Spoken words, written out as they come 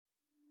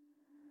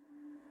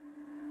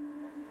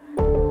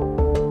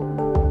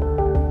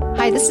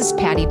This is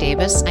Patty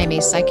Davis. I'm a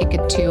psychic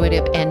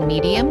intuitive and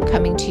medium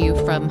coming to you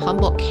from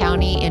Humboldt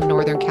County in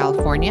Northern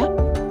California.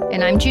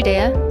 And I'm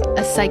Judea,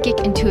 a psychic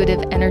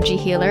intuitive energy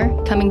healer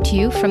coming to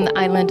you from the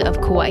island of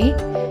Kauai.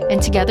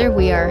 And together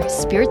we are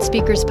Spirit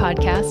Speakers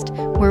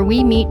Podcast, where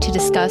we meet to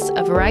discuss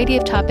a variety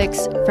of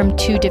topics from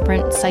two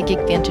different psychic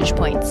vantage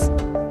points.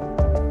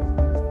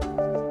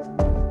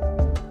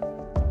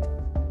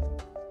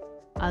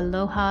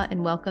 Aloha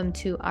and welcome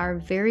to our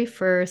very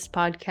first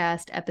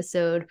podcast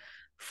episode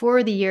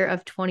for the year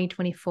of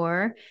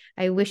 2024.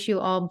 I wish you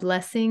all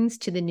blessings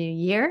to the new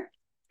year.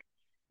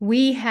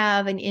 We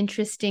have an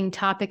interesting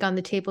topic on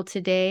the table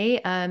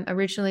today.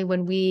 Originally,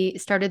 when we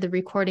started the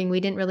recording, we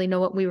didn't really know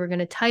what we were going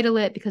to title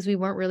it because we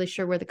weren't really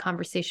sure where the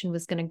conversation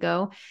was going to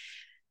go.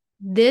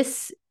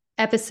 This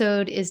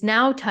episode is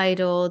now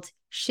titled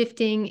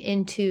Shifting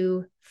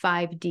into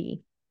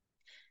 5D.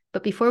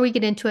 But before we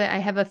get into it, I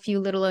have a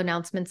few little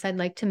announcements I'd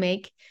like to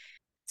make.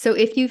 So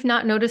if you've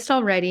not noticed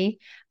already,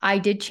 I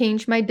did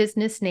change my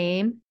business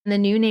name. The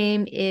new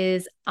name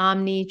is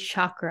Omni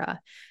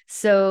Chakra.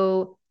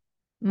 So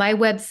my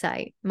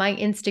website, my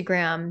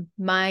Instagram,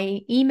 my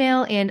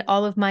email, and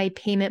all of my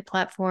payment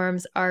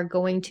platforms are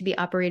going to be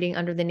operating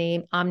under the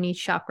name Omni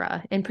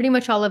Chakra. And pretty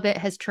much all of it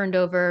has turned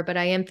over, but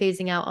I am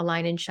phasing out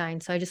Align and Shine.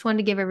 So I just wanted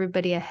to give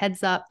everybody a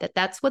heads up that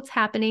that's what's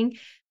happening.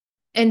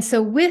 And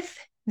so with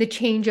the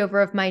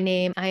changeover of my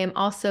name, I am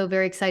also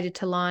very excited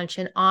to launch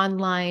an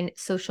online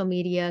social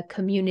media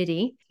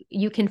community.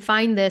 You can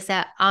find this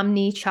at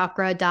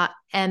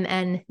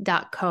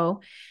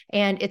omnichakra.mn.co.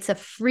 And it's a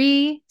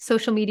free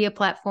social media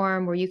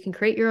platform where you can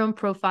create your own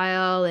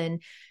profile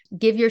and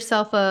give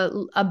yourself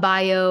a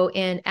bio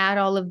and add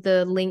all of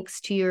the links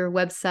to your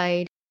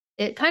website.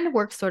 It kind of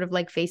works sort of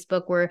like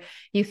Facebook, where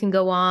you can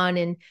go on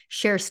and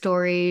share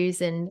stories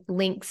and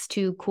links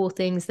to cool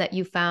things that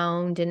you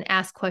found and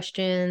ask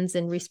questions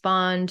and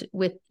respond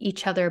with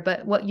each other.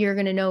 But what you're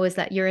going to know is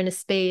that you're in a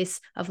space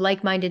of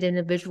like-minded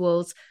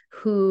individuals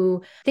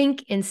who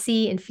think and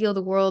see and feel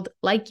the world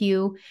like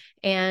you,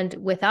 and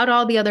without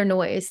all the other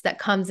noise that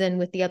comes in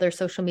with the other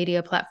social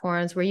media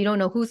platforms where you don't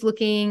know who's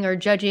looking or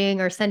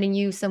judging or sending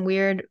you some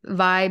weird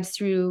vibes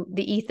through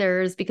the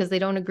ethers because they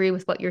don't agree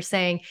with what you're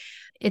saying.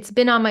 It's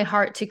been on my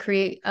heart to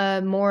create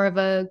more of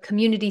a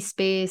community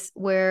space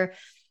where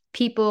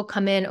people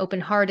come in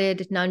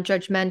open-hearted,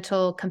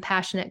 non-judgmental,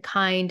 compassionate,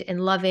 kind,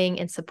 and loving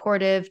and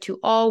supportive to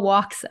all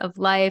walks of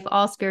life,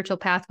 all spiritual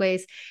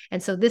pathways.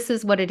 And so this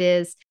is what it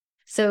is.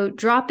 So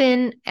drop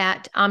in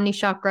at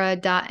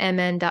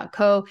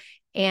omnichakra.mn.co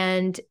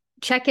and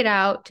check it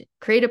out,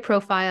 create a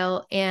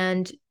profile,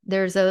 and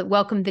there's a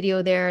welcome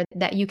video there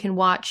that you can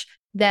watch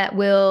that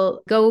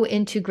will go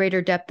into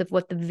greater depth of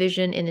what the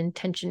vision and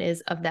intention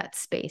is of that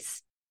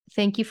space.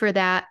 Thank you for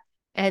that.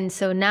 And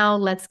so now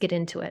let's get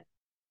into it.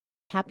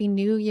 Happy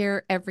New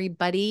Year,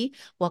 everybody.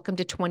 Welcome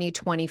to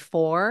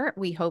 2024.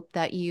 We hope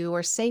that you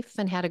are safe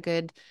and had a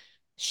good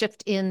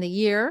shift in the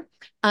year.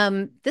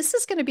 This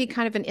is going to be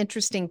kind of an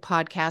interesting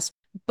podcast.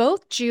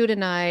 Both Jude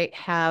and I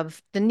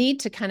have the need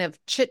to kind of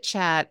chit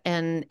chat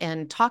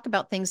and talk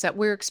about things that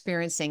we're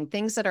experiencing,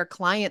 things that our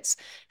clients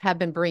have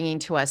been bringing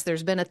to us.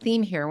 There's been a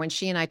theme here when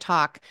she and I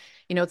talk.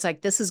 You know, it's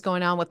like, this is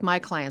going on with my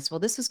clients. Well,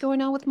 this is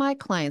going on with my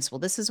clients. Well,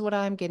 this is what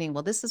I'm getting.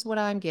 Well, this is what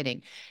I'm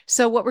getting.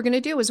 So what we're going to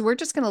do is we're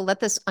just going to let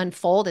this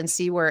unfold and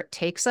see where it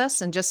takes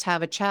us and just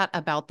have a chat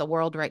about the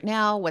world right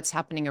now, what's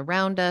happening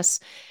around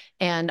us,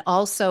 and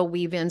also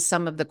weave in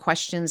some of the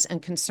questions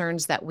and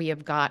concerns that we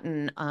have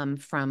gotten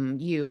from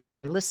you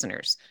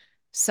listeners.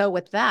 So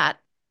with that,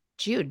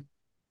 Jude,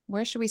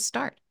 where should we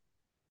start?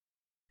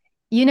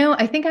 You know,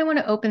 I think I want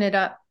to open it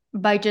up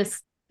by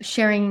just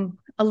sharing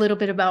a little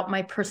bit about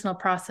my personal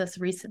process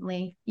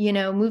recently. You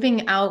know,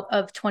 moving out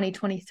of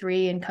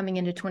 2023 and coming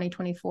into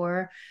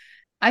 2024,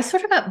 I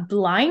sort of got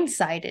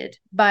blindsided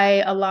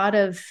by a lot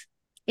of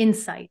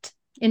insight,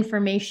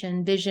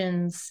 information,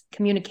 visions,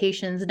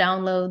 communications,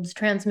 downloads,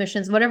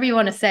 transmissions, whatever you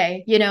want to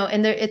say, you know.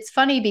 And it's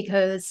funny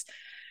because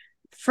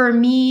for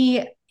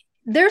me,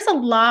 there's a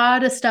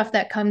lot of stuff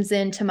that comes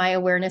into my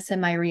awareness and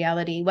my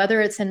reality,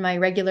 whether it's in my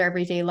regular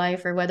everyday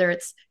life or whether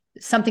it's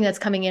something that's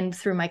coming in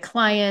through my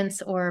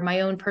clients or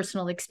my own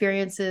personal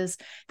experiences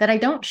that I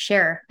don't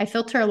share. I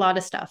filter a lot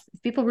of stuff.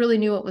 If people really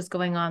knew what was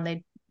going on,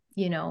 they'd,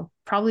 you know,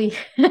 probably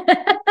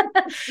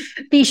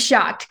be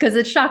shocked because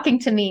it's shocking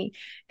to me.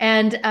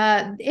 And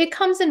it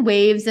comes in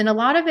waves, and a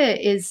lot of it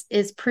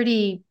is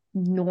pretty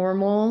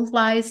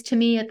normalized to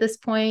me at this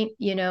point,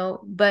 you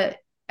know, but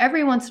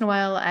every once in a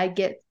while I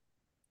get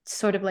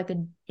sort of like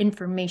an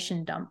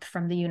information dump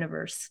from the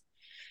universe,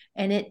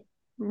 and it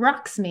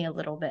rocks me a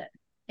little bit,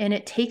 and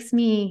it takes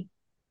me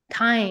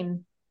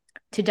time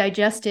to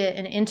digest it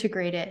and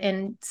integrate it.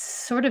 And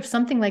sort of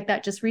something like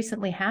that just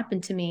recently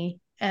happened to me.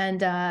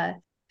 And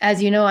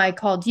as you know, I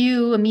called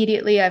you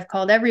immediately. I've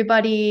called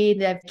everybody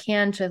that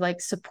can to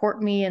like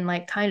support me and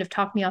like kind of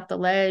talk me off the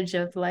ledge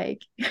of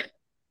like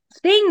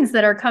things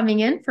that are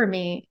coming in for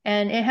me.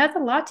 And it has a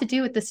lot to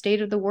do with the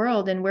state of the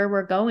world and where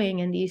we're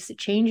going and these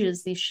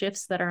changes, these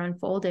shifts that are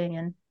unfolding.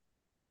 And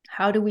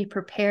How do we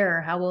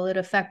prepare? How will it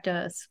affect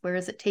us? Where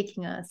is it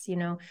taking us?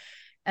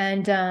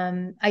 And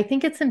I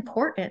think it's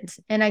important.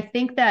 And I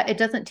think that it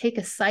doesn't take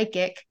a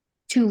psychic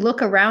to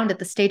look around at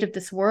the state of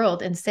this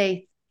world and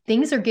say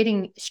things are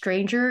getting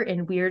stranger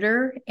and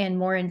weirder and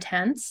more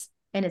intense.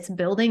 And it's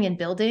building and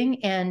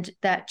building, and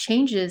that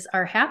changes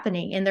are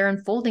happening and they're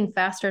unfolding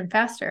faster and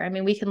faster. I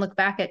mean, we can look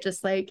back at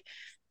just like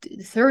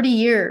 30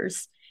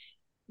 years.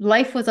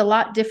 Life was a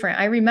lot different.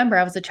 I remember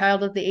I was a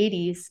child of the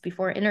 80s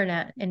before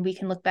internet, and we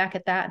can look back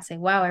at that and say,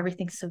 wow,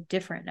 everything's so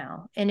different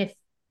now. And if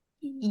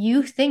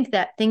you think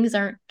that things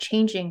aren't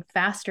changing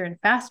faster and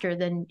faster,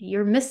 then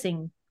you're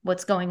missing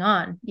what's going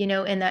on,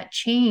 and that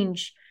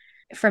change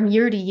from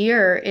year to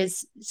year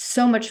is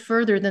so much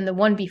further than the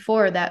one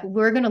before, that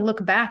we're going to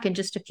look back in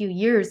just a few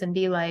years and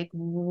be like,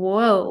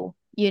 whoa.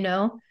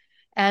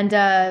 And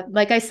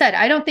like I said,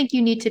 I don't think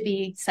you need to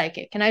be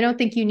psychic, and I don't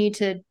think you need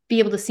to be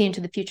able to see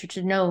into the future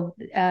to know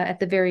at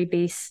the very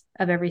base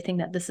of everything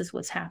that this is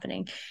what's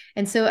happening.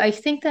 And so I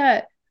think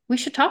that we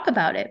should talk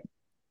about it.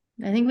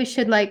 I think we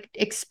should like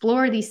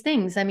explore these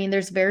things. I mean,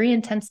 there's very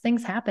intense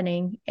things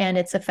happening and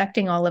it's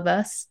affecting all of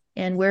us.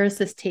 And where is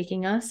this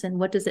taking us? And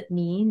what does it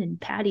mean? And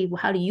Patty,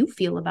 how do you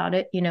feel about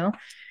it?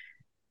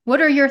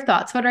 What are your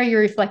thoughts? What are your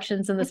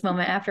reflections in this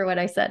moment after what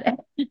I said?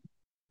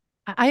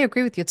 I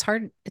agree with you. It's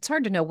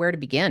hard to know where to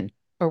begin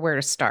or where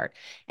to start.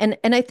 And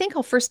I think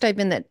I'll first dive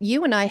in that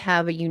you and I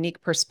have a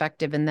unique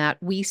perspective in that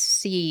we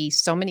see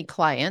so many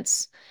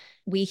clients.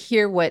 We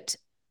hear what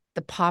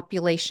the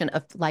population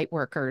of light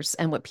workers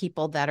and what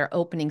people that are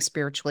opening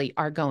spiritually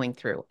are going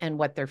through and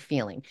what they're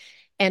feeling.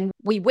 And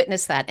we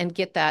witness that and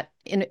get that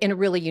in a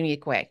really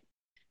unique way.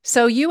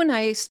 So you and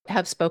I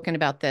have spoken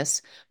about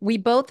this. We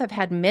both have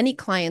had many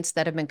clients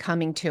that have been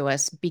coming to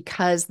us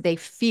because they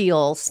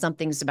feel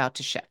something's about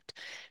to shift.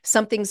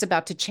 Something's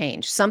about to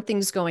change.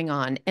 Something's going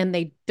on, and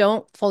they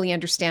don't fully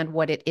understand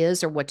what it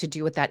is or what to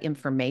do with that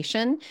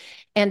information.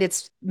 And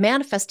it's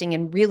manifesting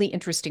in really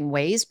interesting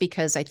ways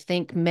because I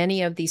think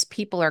many of these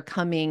people are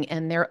coming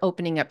and they're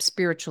opening up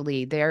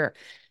spiritually. They're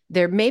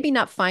maybe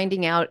not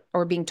finding out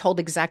or being told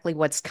exactly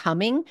what's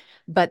coming,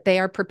 but they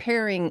are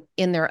preparing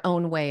in their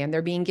own way. And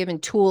they're being given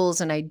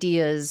tools and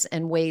ideas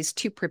and ways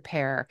to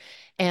prepare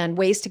and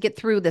ways to get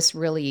through this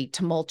really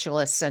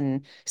tumultuous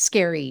and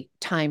scary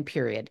time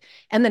period.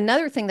 And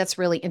another thing that's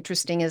really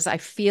interesting is I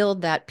feel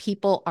that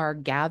people are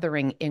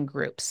gathering in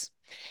groups.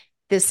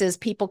 This is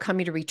people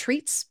coming to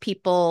retreats,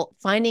 people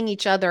finding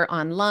each other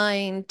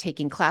online,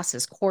 taking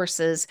classes,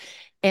 courses.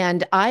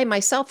 And I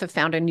myself have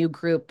found a new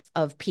group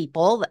of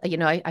people.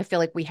 I feel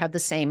like we have the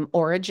same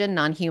origin,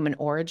 non-human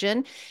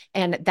origin.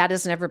 And that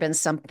has never been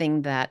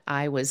something that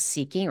I was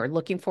seeking or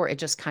looking for. It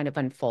just kind of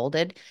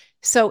unfolded.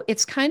 So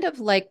it's kind of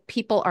like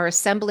people are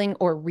assembling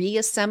or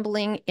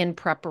reassembling in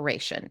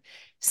preparation.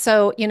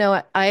 So,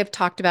 I've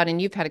talked about, and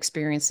you've had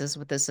experiences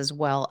with this as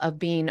well, of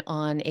being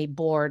on a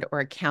board or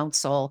a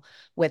council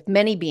with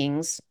many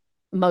beings,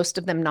 most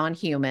of them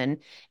non-human.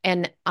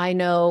 And I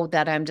know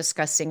that I'm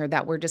discussing or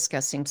that we're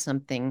discussing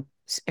something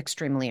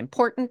extremely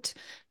important,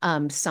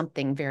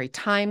 something very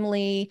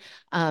timely,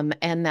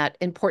 and that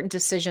important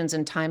decisions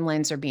and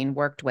timelines are being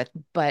worked with.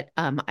 But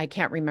I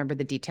can't remember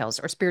the details,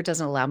 or Spirit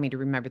doesn't allow me to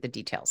remember the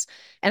details.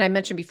 And I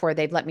mentioned before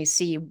they'd let me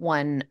see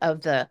one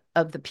of the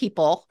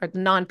people or the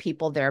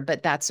non-people there,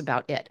 but that's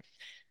about it.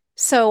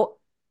 So,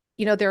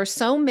 there are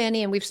so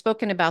many, and we've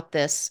spoken about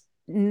this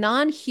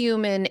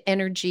non-human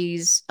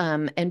energies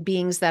and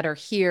beings that are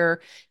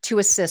here to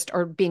assist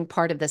or being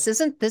part of this.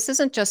 This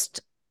isn't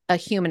just a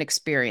human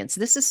experience.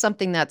 This is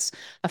something that's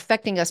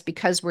affecting us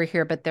because we're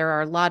here, but there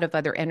are a lot of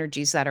other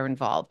energies that are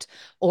involved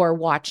or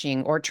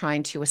watching or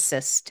trying to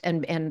assist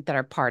and that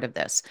are part of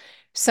this.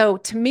 So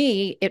to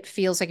me, it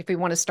feels like if we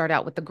want to start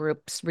out with the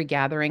groups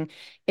regathering,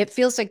 it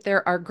feels like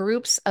there are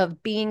groups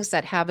of beings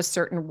that have a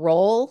certain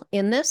role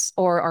in this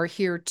or are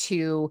here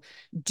to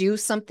do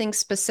something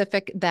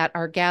specific that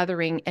are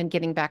gathering and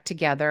getting back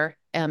together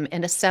and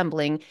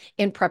assembling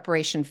in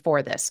preparation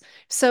for this.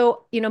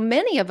 So,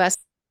 many of us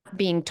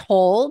being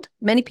told,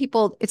 many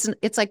people,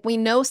 it's like we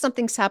know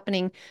something's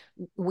happening.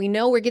 We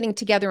know we're getting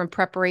together in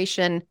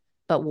preparation,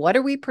 but what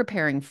are we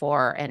preparing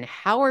for and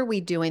how are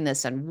we doing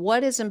this and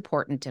what is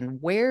important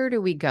and where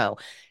do we go?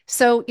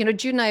 So,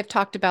 Jude and I have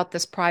talked about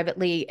this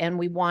privately and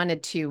we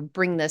wanted to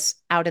bring this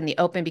out in the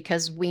open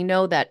because we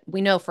know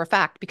for a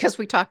fact, because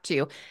we talked to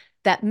you,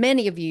 that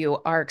many of you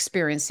are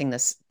experiencing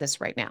this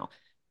right now.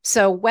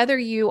 So whether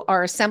you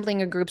are assembling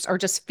in groups or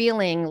just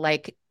feeling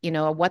like,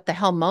 what the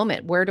hell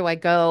moment, where do I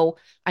go?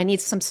 I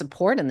need some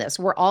support in this.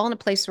 We're all in a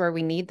place where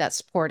we need that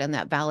support and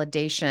that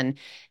validation.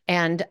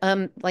 And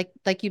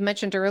like you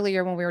mentioned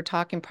earlier when we were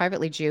talking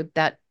privately, Jude,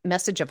 that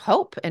message of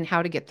hope and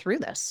how to get through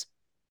this.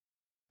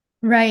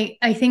 Right.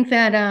 I think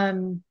that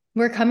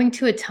we're coming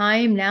to a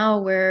time now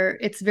where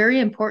it's very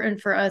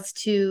important for us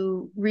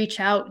to reach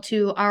out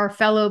to our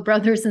fellow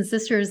brothers and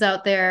sisters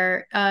out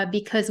there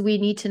because we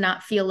need to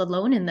not feel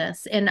alone in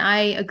this. And I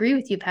agree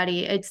with you,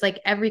 Patty. It's like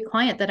every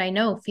client that I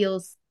know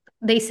feels,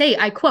 they say,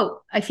 I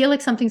quote, I feel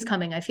like something's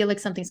coming. I feel like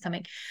something's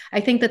coming.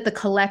 I think that the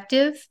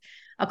collective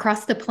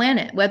across the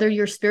planet, whether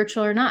you're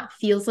spiritual or not,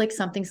 feels like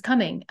something's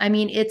coming. I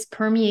mean, it's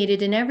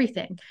permeated in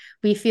everything.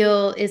 We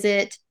feel, is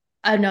it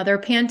another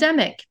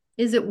pandemic?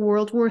 Is it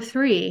World War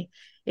III?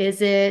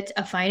 Is it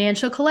a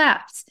financial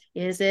collapse?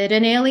 Is it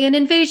an alien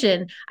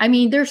invasion? I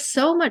mean, there's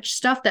so much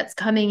stuff that's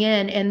coming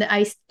in. And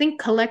I think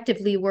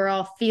collectively we're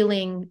all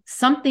feeling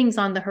something's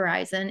on the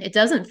horizon. It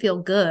doesn't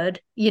feel good.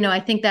 I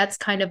think that's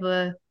kind of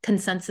a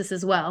consensus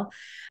as well.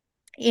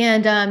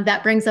 And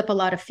that brings up a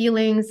lot of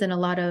feelings and a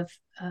lot of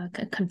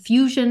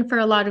confusion for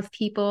a lot of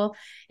people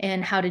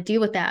and how to deal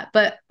with that.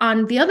 But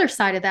on the other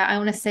side of that, I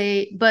want to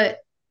say, but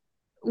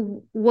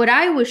what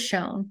I was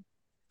shown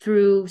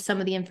through some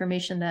of the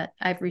information that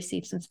I've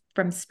received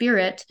from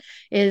Spirit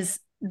is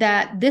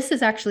that this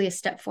is actually a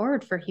step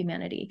forward for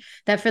humanity,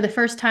 that for the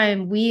first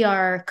time, we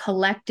are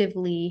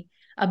collectively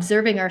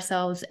observing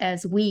ourselves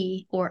as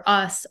we or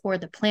us or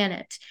the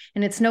planet.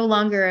 And it's no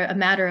longer a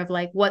matter of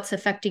like what's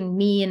affecting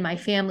me and my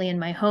family and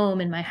my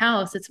home and my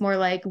house. It's more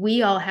like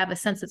we all have a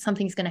sense that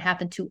something's going to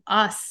happen to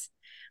us.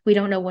 We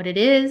don't know what it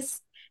is.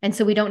 And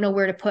so we don't know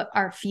where to put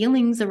our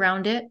feelings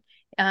around it.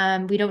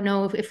 We don't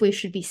know if we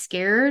should be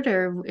scared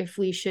or if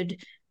we should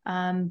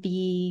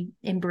be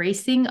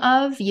embracing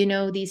of,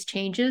 these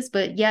changes,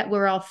 but yet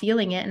we're all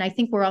feeling it. And I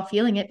think we're all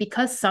feeling it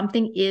because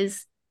something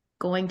is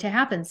going to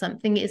happen.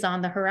 Something is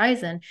on the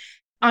horizon.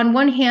 On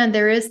one hand,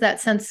 there is that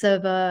sense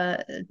of,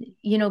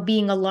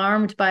 being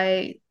alarmed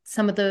by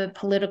some of the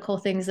political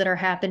things that are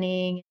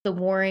happening, the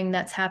warring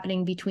that's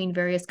happening between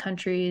various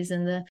countries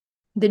and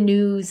the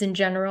news in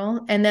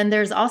general. And then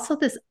there's also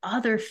this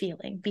other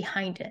feeling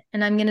behind it.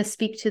 And I'm going to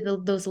speak to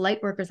those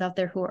light workers out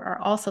there who are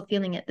also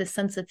feeling it, this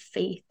sense of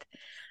faith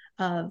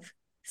of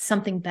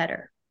something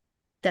better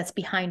that's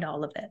behind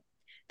all of it.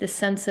 This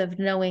sense of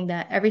knowing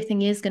that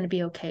everything is going to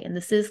be okay and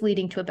this is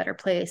leading to a better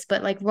place.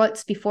 But like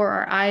what's before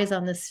our eyes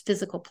on this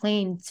physical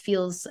plane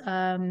feels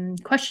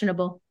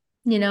questionable.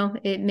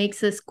 It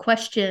makes us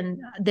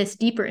question this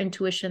deeper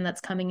intuition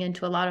that's coming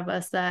into a lot of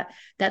us that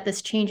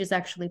this change is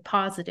actually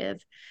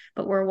positive,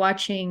 but we're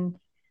watching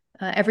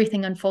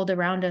everything unfold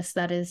around us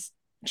that is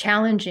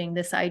challenging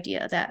this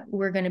idea that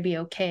we're going to be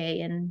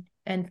okay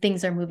and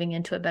things are moving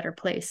into a better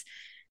place.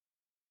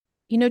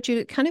 Jude,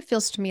 it kind of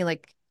feels to me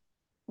like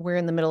we're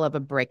in the middle of a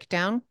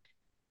breakdown,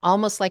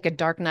 almost like a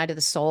dark night of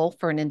the soul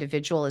for an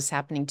individual is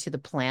happening to the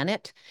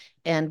planet.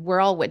 And we're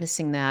all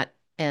witnessing that.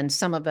 And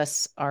some of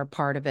us are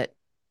part of it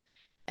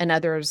and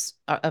others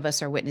of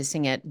us are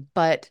witnessing it.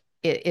 But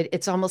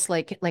it's almost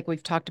like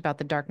we've talked about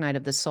the dark night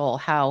of the soul,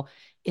 how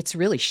it's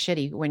really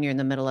shitty when you're in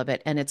the middle of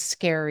it and it's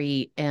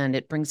scary and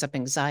it brings up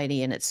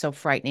anxiety and it's so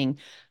frightening,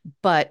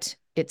 but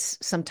it's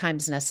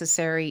sometimes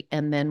necessary.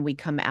 And then we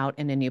come out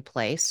in a new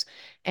place.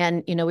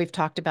 And, we've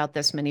talked about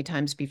this many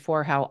times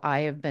before, how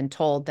I have been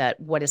told that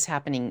what is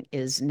happening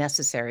is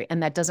necessary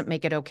and that doesn't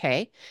make it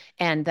okay.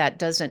 And that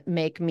doesn't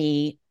make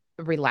me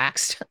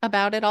relaxed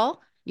about it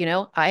all.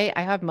 I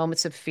have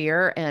moments of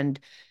fear and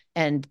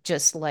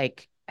just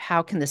like,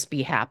 how can this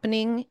be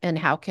happening? And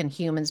how can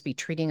humans be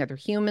treating other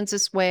humans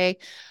this way?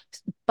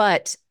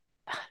 But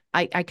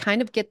I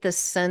kind of get this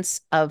sense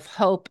of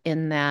hope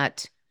in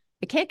that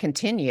it can't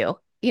continue.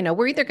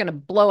 We're either going to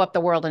blow up the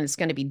world and it's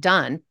going to be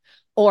done,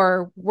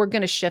 or we're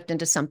going to shift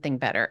into something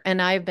better.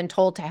 And I've been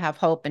told to have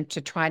hope and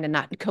to try to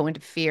not go into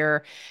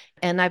fear.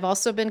 And I've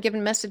also been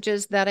given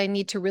messages that I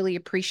need to really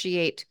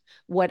appreciate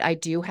what I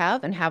do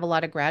have and have a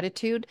lot of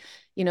gratitude.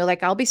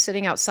 Like I'll be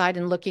sitting outside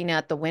and looking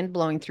at the wind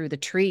blowing through the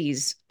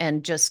trees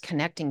and just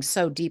connecting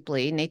so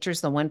deeply.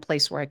 Nature's the one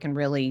place where I can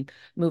really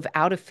move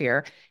out of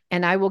fear.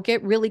 And I will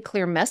get really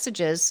clear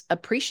messages,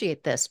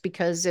 appreciate this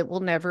because it will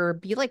never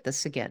be like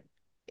this again.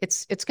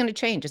 It's going to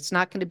change. It's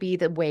not going to be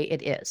the way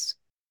it is.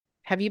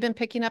 Have you been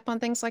picking up on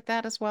things like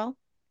that as well?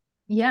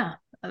 Yeah,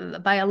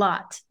 by a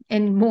lot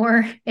and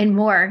more and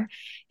more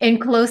in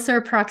closer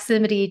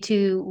proximity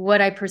to what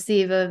I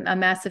perceive a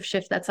massive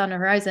shift that's on the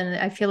horizon.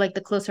 I feel like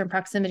the closer in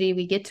proximity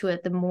we get to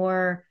it, the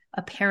more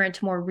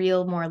apparent, more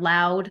real, more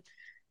loud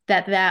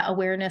that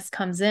awareness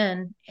comes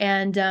in.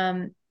 And,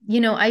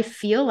 I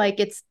feel like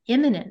it's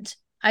imminent.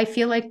 I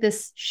feel like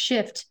this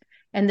shift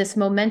and this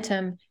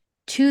momentum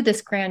to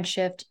this grand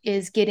shift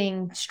is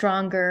getting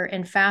stronger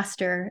and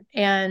faster.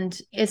 And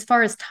as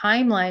far as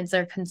timelines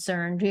are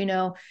concerned,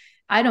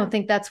 I don't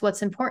think that's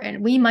what's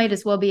important. We might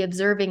as well be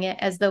observing it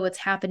as though it's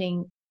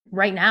happening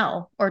right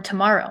now or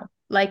tomorrow.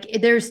 Like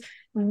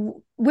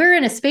we're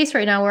in a space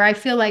right now where I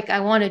feel like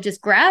I want to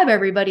just grab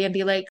everybody and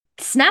be like,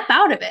 snap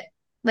out of it.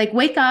 Like,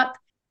 wake up,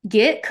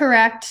 get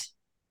correct,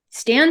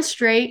 stand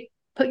straight,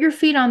 put your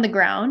feet on the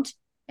ground,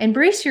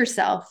 embrace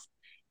yourself,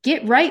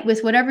 get right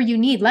with whatever you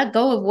need, let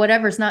go of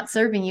whatever's not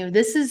serving you.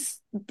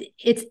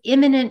 It's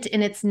imminent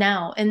and it's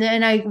now. And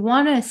then I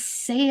want to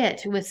say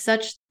it with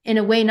such, in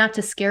a way, not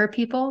to scare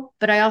people,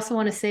 but I also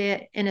want to say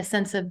it in a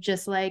sense of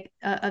just like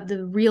of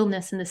the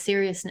realness and the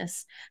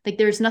seriousness. Like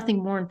there's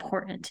nothing more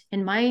important,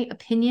 in my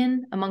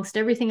opinion, amongst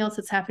everything else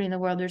that's happening in the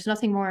world. There's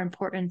nothing more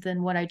important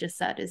than what I just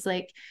said. Is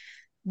like,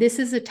 this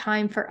is a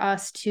time for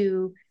us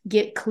to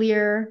get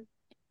clear,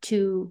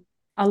 to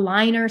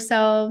align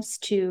ourselves,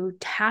 to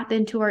tap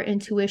into our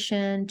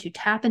intuition, to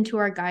tap into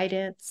our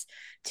guidance,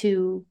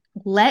 to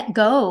let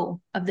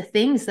go of the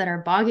things that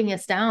are bogging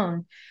us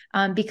down.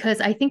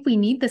 Because I think we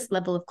need this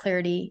level of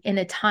clarity in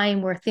a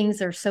time where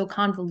things are so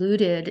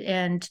convoluted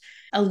and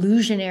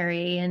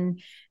illusionary,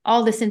 and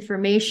all this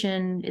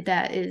information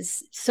that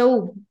is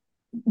so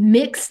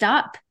mixed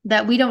up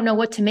that we don't know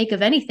what to make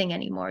of anything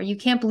anymore. You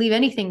can't believe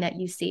anything that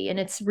you see. And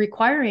it's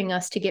requiring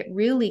us to get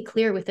really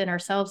clear within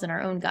ourselves and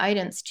our own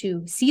guidance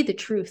to see the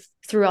truth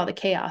through all the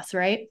chaos,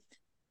 right?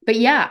 But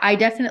yeah, I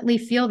definitely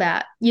feel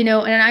that, and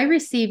I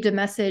received a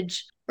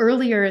message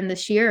earlier in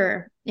this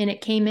year, and it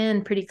came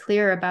in pretty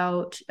clear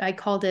about, I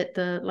called it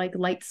the like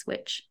light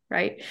switch,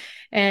 right?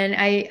 And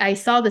I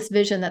saw this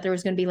vision that there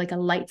was going to be like a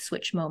light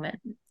switch moment,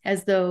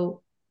 as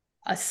though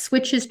a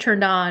switch is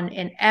turned on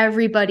and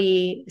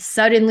everybody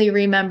suddenly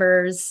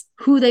remembers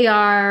who they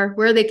are,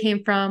 where they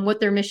came from, what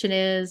their mission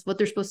is, what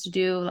they're supposed to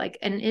do. Like,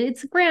 and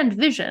it's a grand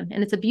vision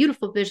and it's a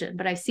beautiful vision,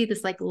 but I see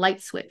this like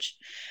light switch.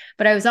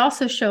 But I was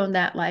also shown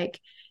that like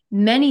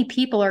many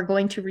people are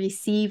going to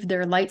receive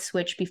their light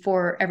switch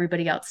before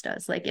everybody else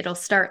does. Like it'll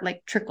start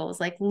like trickles,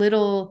 like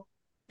little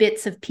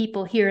bits of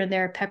people here and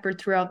there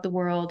peppered throughout the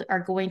world are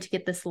going to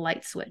get this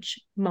light switch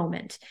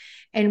moment.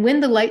 And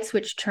when the light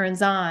switch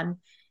turns on,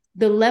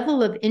 the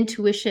level of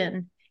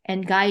intuition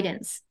and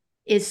guidance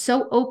is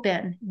so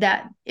open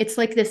that it's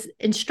like this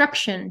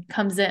instruction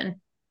comes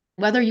in,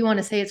 whether you want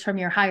to say it's from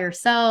your higher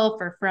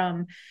self or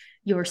from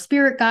your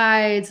spirit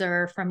guides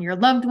or from your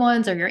loved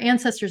ones or your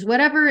ancestors,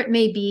 whatever it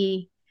may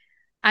be.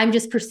 I'm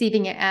just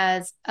perceiving it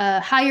as a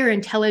higher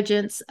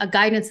intelligence, a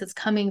guidance that's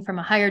coming from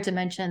a higher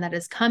dimension that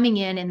is coming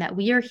in, and that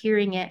we are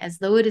hearing it as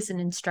though it is an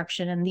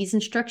instruction. And these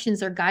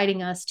instructions are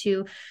guiding us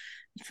to,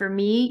 for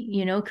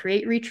me,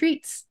 create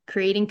retreats,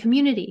 creating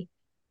community,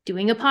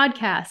 doing a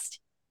podcast,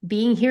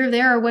 being here,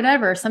 there, or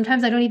whatever.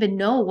 Sometimes I don't even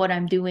know what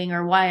I'm doing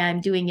or why I'm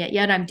doing it,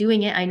 yet I'm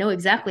doing it. I know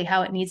exactly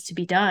how it needs to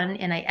be done,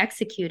 and I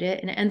execute it,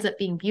 and it ends up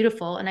being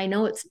beautiful. And I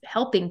know it's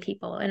helping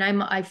people, and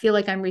I feel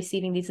like I'm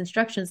receiving these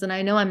instructions, and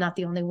I know I'm not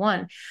the only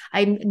one.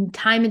 I'm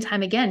time and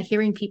time again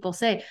hearing people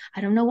say,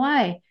 I don't know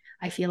why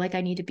I feel like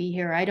I need to be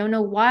here. I don't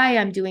know why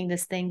I'm doing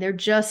this thing. They're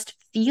just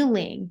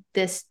feeling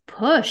this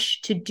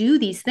push to do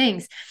these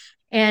things.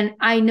 And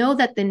I know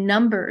that the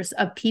numbers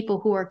of people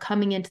who are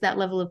coming into that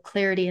level of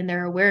clarity and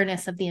their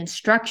awareness of the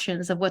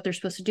instructions of what they're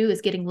supposed to do is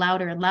getting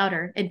louder and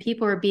louder, and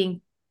people are being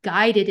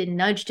guided and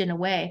nudged in a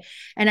way.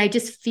 And I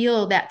just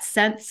feel that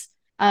sense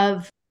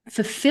of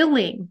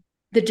fulfilling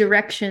the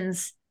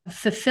directions,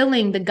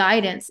 fulfilling the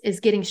guidance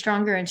is getting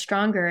stronger and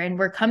stronger. And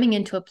we're coming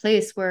into a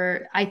place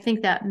where I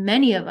think that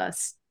many of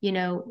us,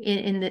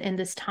 in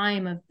this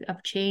time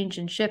of change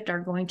and shift,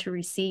 are going to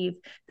receive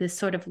this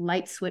sort of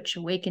light switch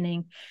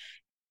awakening.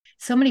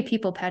 So many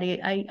people, Patty,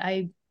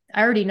 I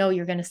already know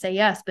you're going to say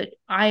yes, but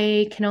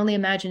I can only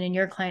imagine in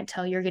your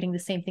clientele, you're getting the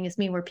same thing as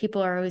me, where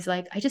people are always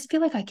like, I just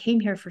feel like I came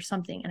here for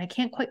something and I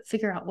can't quite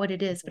figure out what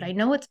it is, but I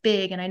know it's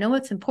big and I know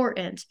it's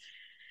important,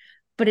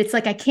 but it's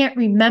like, I can't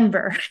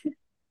remember.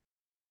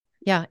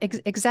 Yeah,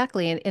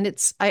 exactly. And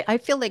it's, I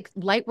feel like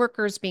light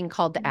workers being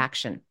called to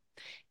action.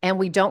 And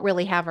we don't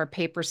really have our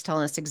papers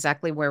telling us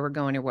exactly where we're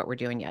going or what we're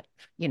doing yet,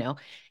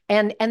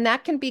 and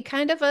that can be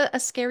kind of a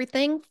scary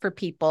thing for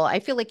people. I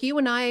feel like you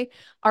and I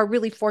are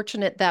really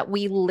fortunate that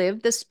we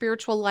live this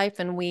spiritual life,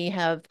 and we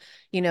have,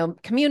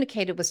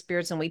 communicated with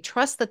spirits, and we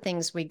trust the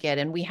things we get,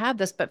 and we have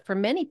this. But for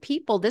many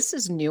people, this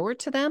is newer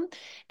to them.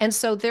 And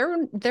so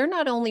they're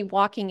not only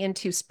walking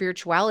into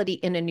spirituality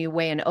in a new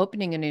way and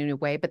opening in a new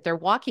way, but they're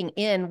walking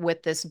in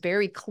with this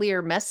very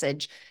clear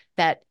message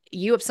that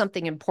you have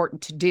something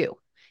important to do.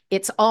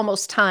 It's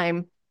almost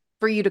time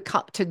for you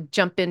to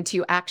jump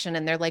into action.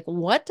 And they're like,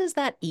 what does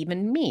that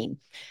even mean?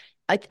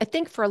 I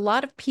think for a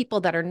lot of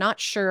people that are not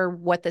sure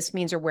what this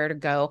means or where to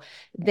go,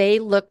 they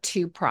look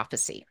to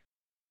prophecy.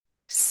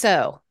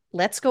 So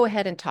let's go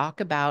ahead and talk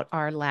about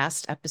our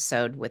last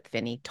episode with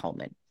Vinnie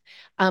Tolman.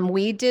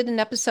 We did an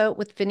episode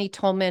with Vinnie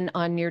Tolman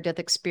on near-death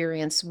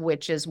experience,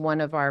 which is one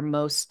of our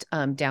most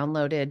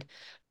downloaded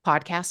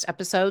podcast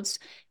episodes,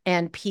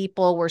 and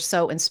people were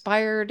so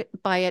inspired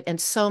by it, and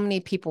so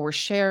many people were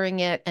sharing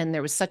it, and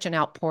there was such an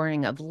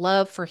outpouring of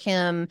love for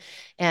him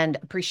and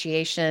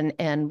appreciation,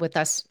 and with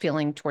us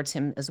feeling towards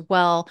him as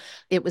well.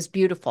 It was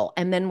beautiful.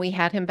 And then we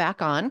had him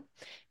back on,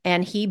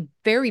 and he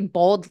very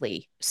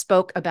boldly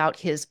spoke about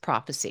his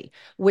prophecy,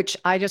 which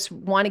I just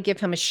want to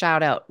give him a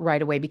shout out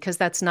right away, because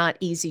that's not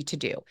easy to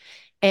do.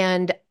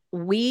 And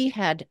we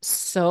had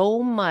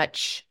so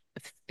much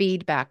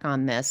feedback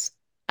on this,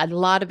 a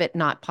lot of it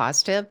not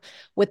positive.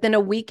 Within a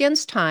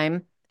weekend's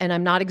time, and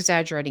I'm not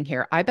exaggerating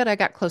here, I bet I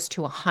got close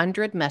to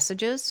 100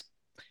 messages,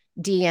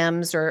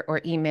 DMs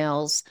or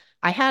emails.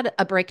 I had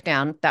a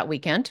breakdown that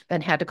weekend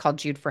and had to call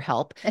Jude for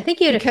help. I think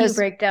you had a few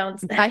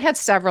breakdowns. I had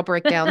several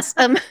breakdowns.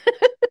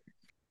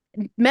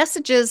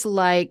 Messages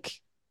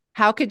like,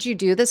 how could you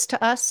do this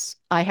to us?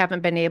 I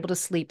haven't been able to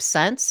sleep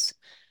since.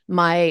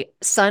 My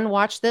son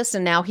watched this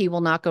and now he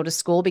will not go to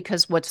school,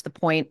 because what's the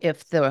point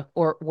if the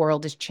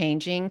world is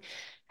changing?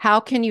 how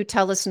can you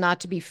tell us not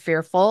to be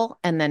fearful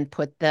and then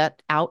put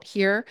that out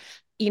here,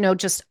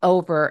 just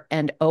over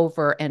and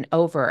over and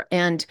over.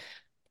 And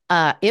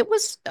it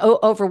was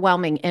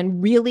overwhelming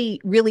and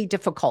really, really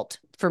difficult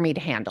for me to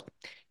handle.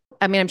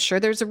 I mean, I'm sure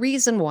there's a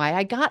reason why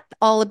I got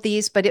all of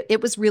these, but it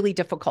was really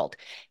difficult.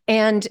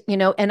 And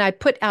I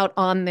put out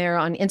on there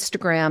on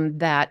Instagram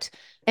that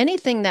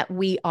anything that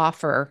we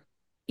offer,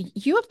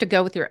 you have to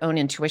go with your own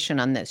intuition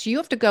on this. You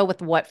have to go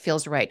with what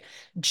feels right.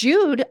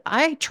 Jude,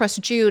 I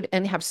trust Jude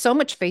and have so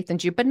much faith in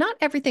Jude, but not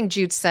everything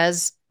Jude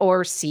says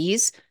or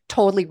sees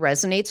totally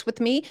resonates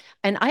with me.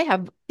 And I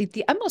have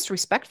the utmost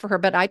respect for her,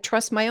 but I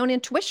trust my own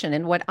intuition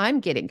and what I'm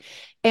getting.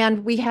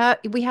 And we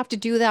have to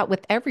do that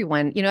with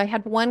everyone. I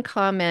had one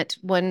comment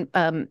when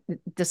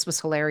this was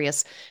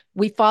hilarious.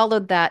 We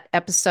followed that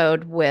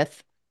episode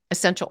with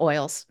essential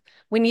oils.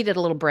 We needed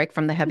a little break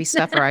from the heavy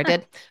stuff, or I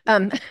did.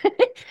 Um,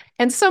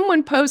 and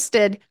someone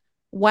posted,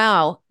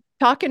 wow,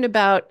 talking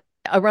about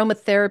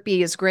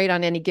aromatherapy is great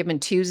on any given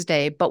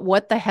Tuesday, but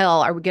what the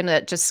hell are we going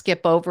to just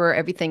skip over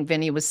everything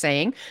Vinny was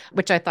saying,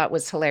 which I thought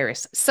was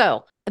hilarious.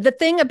 So the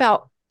thing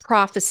about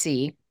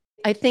prophecy,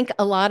 I think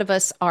a lot of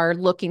us are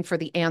looking for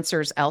the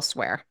answers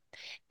elsewhere.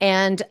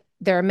 And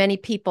there are many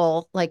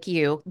people like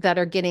you that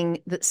are getting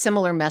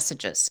similar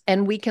messages,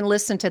 and we can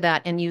listen to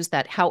that and use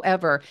that.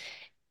 However,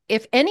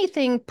 if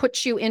anything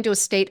puts you into a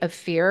state of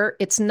fear,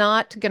 it's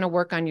not going to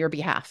work on your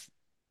behalf,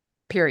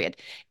 period.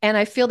 And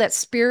I feel that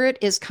spirit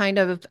is kind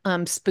of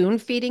spoon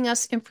feeding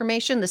us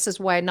information. This is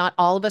why not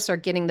all of us are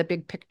getting the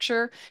big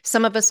picture.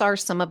 Some of us are,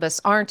 some of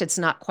us aren't. It's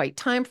not quite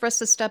time for us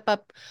to step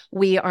up.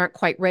 We aren't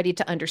quite ready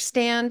to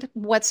understand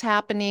what's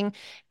happening.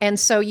 And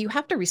so you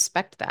have to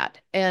respect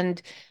that.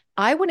 And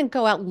I wouldn't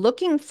go out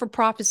looking for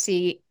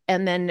prophecy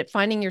and then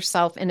finding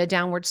yourself in a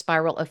downward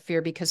spiral of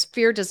fear, because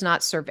fear does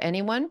not serve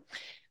anyone.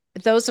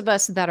 Those of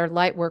us that are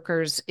light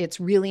workers, it's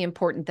really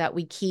important that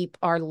we keep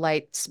our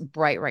lights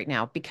bright right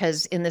now,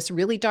 because in this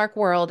really dark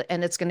world,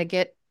 and it's going to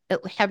get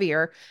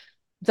heavier,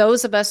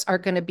 those of us are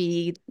going to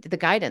be the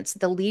guidance,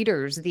 the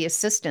leaders, the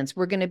assistants.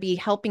 We're going to be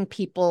helping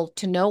people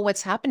to know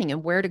what's happening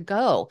and where to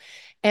go.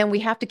 And we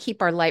have to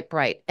keep our light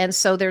bright. And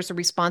so there's a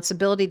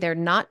responsibility there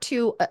not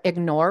to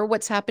ignore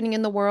what's happening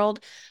in the world,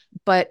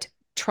 but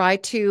try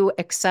to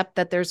accept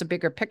that there's a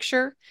bigger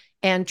picture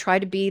and try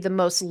to be the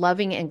most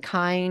loving and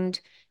kind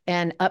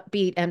and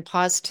upbeat and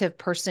positive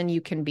person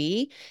you can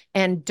be.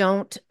 And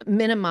don't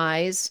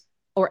minimize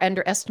or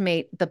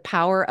underestimate the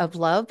power of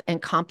love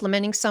and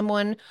complimenting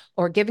someone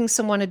or giving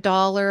someone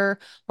 $1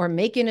 or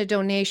making a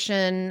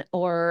donation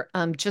or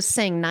just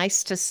saying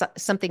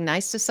something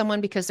nice to someone,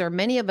 because there are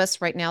many of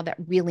us right now that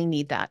really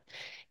need that.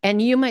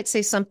 And you might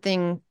say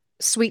something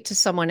sweet to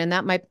someone, and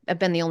that might have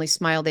been the only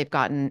smile they've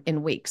gotten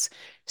in weeks.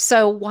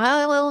 So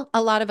while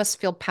a lot of us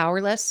feel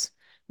powerless,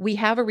 we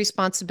have a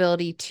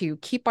responsibility to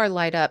keep our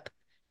light up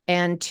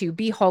and to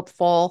be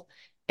hopeful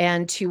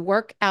and to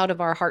work out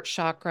of our heart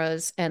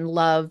chakras and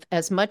love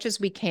as much as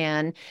we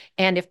can.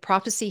 And if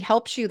prophecy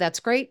helps you, that's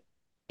great.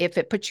 If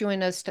it puts you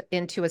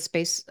into a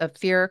space of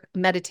fear,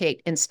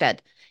 meditate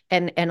instead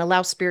and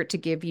allow spirit to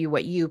give you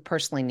what you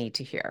personally need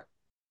to hear.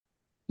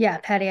 Yeah,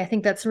 Patty, I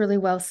think that's really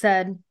well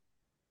said.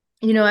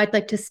 I'd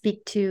like to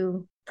speak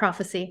to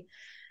prophecy.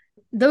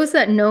 Those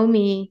that know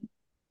me,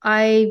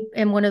 I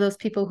am one of those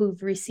people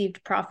who've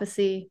received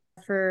prophecy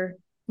for,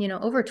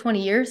 over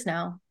 20 years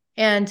now.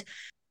 And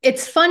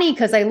it's funny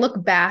because I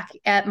look back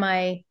at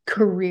my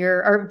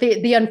career or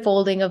the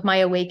unfolding of my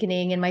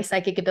awakening and my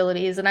psychic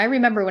abilities. And I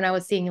remember when I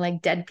was seeing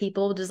like dead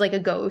people, just like a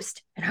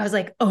ghost. And I was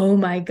like, oh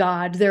my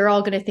God, they're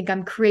all going to think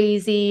I'm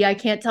crazy. I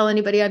can't tell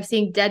anybody I'm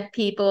seeing dead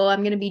people.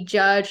 I'm going to be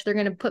judged. They're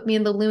going to put me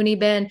in the loony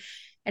bin.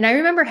 And I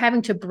remember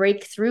having to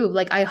break through.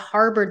 Like I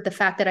harbored the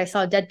fact that I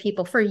saw dead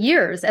people for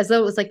years as though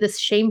it was like this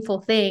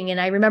shameful thing. And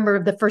I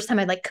remember the first time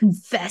I like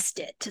confessed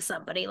it to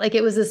somebody, like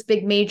it was this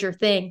big major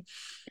thing.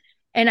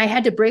 And I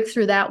had to break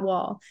through that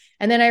wall.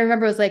 And then I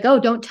remember it was like, oh,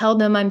 don't tell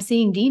them I'm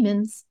seeing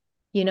demons.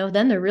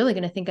 Then they're really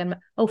going to think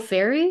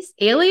fairies,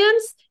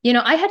 aliens.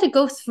 I had to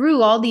go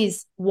through all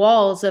these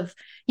walls of,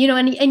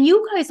 and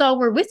you guys all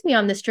were with me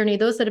on this journey.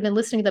 Those that have been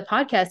listening to the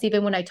podcast,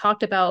 even when I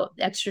talked about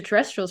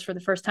extraterrestrials for the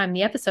first time in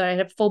the episode, I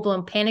had a full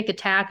blown panic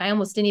attack. I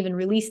almost didn't even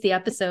release the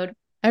episode.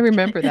 I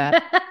remember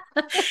that.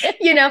 But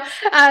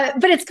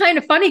it's kind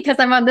of funny because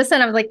I'm on this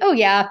end. I was like, oh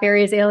yeah,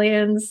 fairies,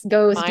 aliens,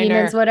 ghosts,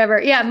 demons,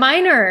 whatever. Yeah,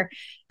 minor.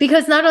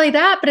 Because not only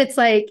that, but it's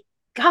like,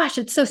 gosh,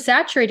 it's so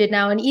saturated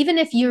now. And even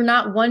if you're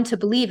not one to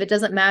believe, it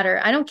doesn't matter.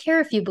 I don't care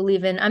if you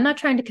believe I'm not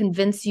trying to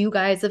convince you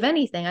guys of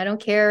anything. I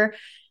don't care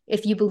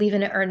if you believe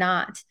in it or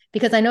not,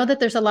 because I know that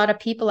there's a lot of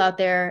people out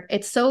there.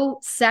 It's so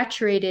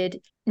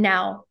saturated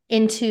now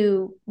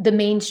into the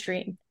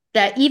mainstream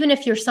that even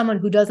if you're someone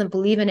who doesn't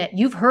believe in it,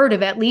 you've heard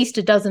of at least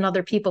a dozen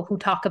other people who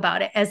talk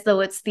about it as though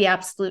it's the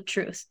absolute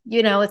truth.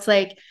 It's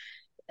like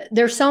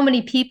there's so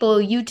many people,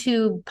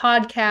 YouTube,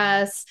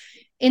 podcasts,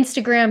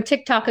 Instagram,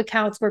 TikTok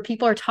accounts where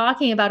people are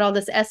talking about all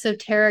this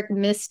esoteric,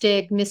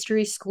 mystic,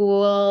 mystery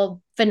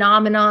school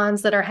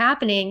phenomenons that are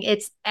happening.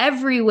 It's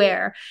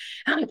everywhere.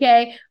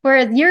 Okay.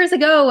 Whereas years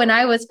ago, when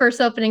I was first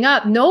opening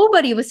up,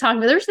 nobody was talking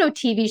about, there's no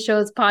TV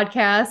shows,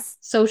 podcasts,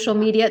 social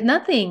media,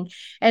 nothing.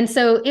 And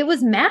so it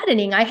was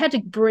maddening. I had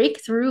to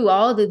break through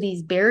all of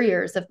these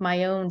barriers of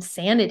my own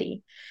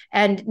sanity.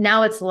 And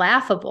now it's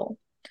laughable.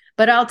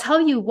 But I'll tell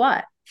you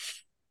what,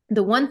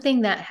 the one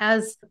thing that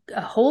has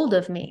a hold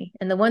of me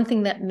and the one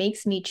thing that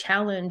makes me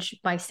challenge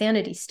my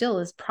sanity still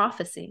is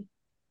prophecy.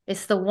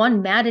 It's the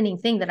one maddening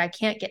thing that I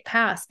can't get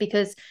past,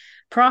 because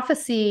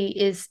prophecy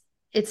is,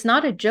 it's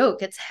not a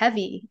joke, it's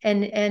heavy.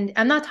 And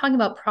I'm not talking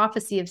about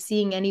prophecy of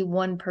seeing any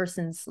one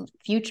person's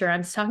future.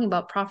 I'm talking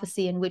about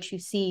prophecy in which you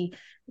see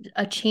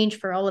a change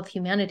for all of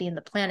humanity and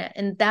the planet.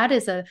 And that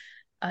is a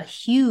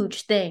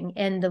huge thing.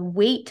 And the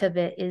weight of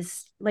it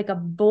is like a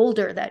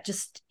boulder that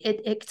just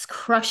it's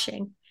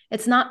crushing.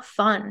 It's not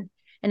fun,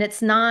 and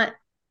it's not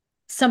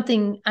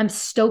something I'm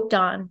stoked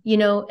on,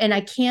 and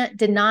I can't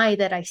deny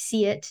that I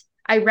see it.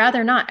 I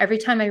rather not. Every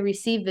time I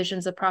receive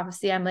visions of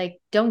prophecy, I'm like,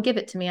 don't give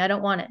it to me. I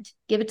don't want it.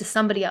 Give it to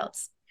somebody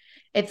else.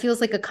 It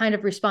feels like a kind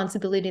of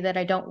responsibility that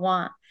I don't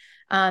want.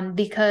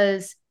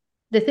 Because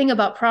the thing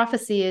about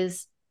prophecy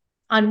is,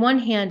 on one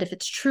hand, if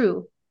it's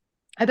true,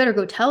 I better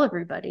go tell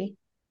everybody,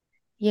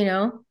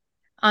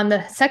 On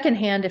the second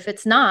hand, if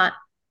it's not,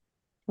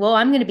 well,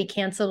 I'm going to be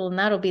canceled and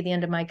that'll be the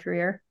end of my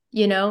career.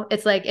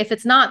 It's like, if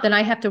it's not, then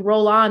I have to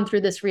roll on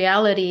through this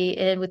reality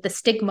and with the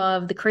stigma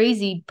of the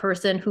crazy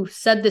person who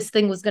said this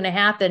thing was going to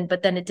happen,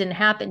 but then it didn't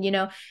happen.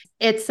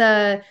 It's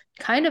a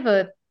kind of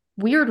a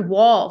weird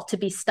wall to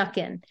be stuck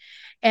in.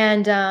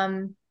 And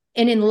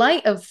in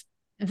light of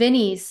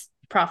Vinny's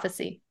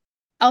prophecy,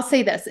 I'll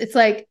say this, it's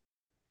like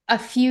a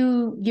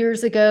few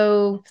years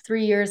ago,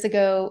 3 years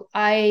ago,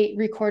 I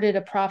recorded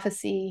a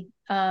prophecy,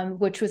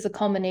 which was a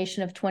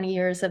culmination of 20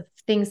 years of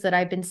things that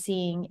I've been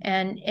seeing.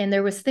 And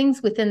there was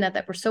things within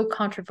that were so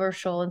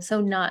controversial and so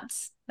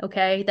nuts,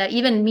 okay, that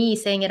even me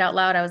saying it out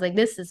loud, I was like,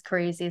 this is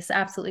crazy. It's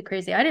absolutely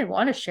crazy. I didn't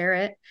want to share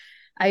it.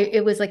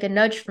 It was like a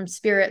nudge from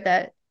spirit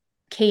that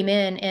came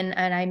in,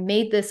 and I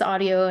made this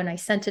audio and I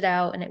sent it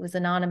out, and it was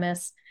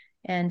anonymous,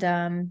 and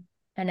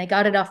I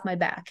got it off my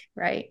back,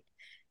 right?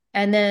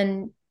 And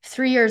then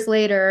 3 years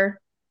later,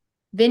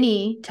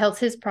 Vinny tells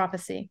his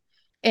prophecy,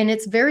 and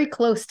it's very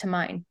close to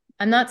mine.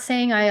 I'm not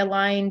saying I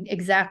aligned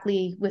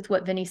exactly with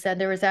what Vinny said.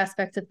 There was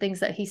aspects of things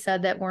that he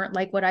said that weren't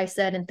like what I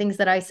said, and things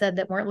that I said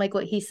that weren't like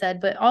what he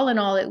said. But all in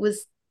all, it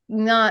was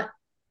not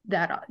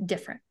that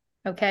different.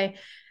 Okay.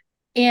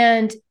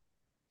 And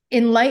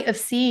in light of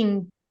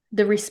seeing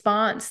the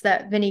response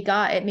that Vinny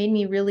got, it made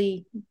me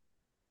really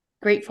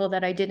grateful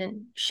that I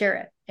didn't share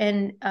it.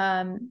 And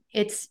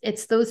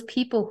it's those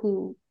people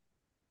who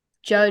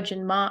judge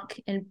and mock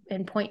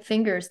and point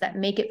fingers that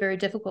make it very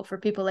difficult for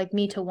people like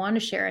me to want to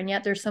share. And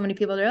yet there's so many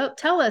people that are, oh,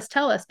 tell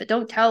us, but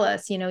don't tell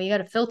us, you got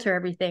to filter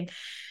everything.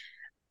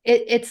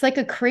 It's like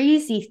a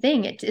crazy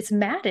thing. It's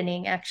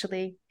maddening,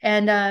 actually.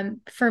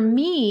 And for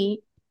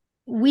me,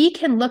 we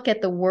can look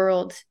at the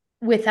world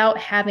without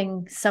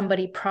having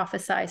somebody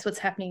prophesize what's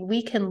happening.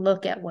 We can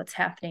look at what's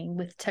happening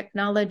with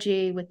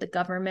technology, with the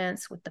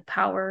governments, with the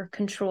power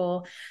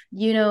control.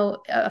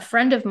 A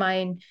friend of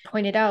mine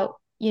pointed out,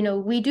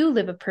 we do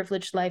live a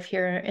privileged life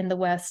here in the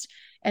West.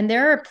 And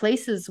there are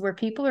places where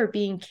people are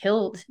being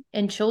killed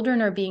and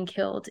children are being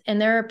killed. And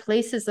there are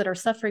places that are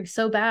suffering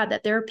so bad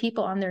that there are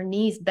people on their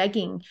knees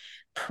begging,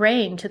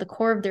 praying to the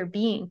core of their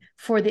being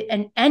for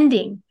an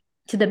ending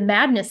to the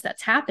madness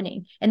that's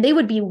happening. And they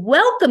would be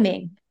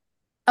welcoming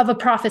of a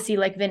prophecy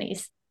like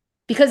Vinny's,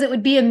 because it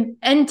would be an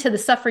end to the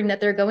suffering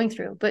that they're going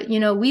through. But,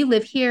 we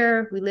live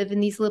here, we live in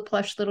these little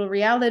plush little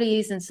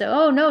realities. And so,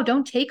 oh no,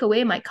 don't take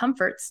away my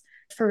comforts.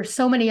 For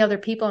so many other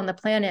people on the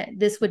planet,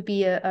 this would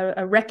be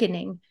a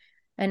reckoning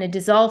and a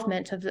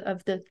dissolvement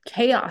of the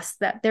chaos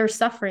that they're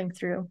suffering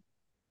through.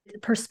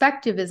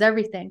 Perspective is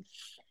everything.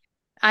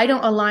 I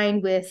don't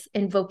align with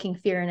invoking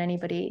fear in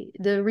anybody.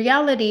 The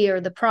reality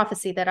or the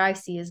prophecy that I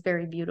see is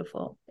very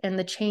beautiful, and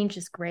the change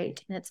is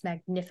great and it's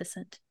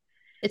magnificent.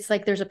 It's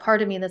like there's a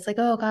part of me that's like,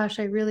 oh gosh,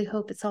 I really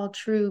hope it's all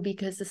true,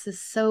 because this is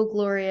so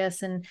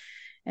glorious, and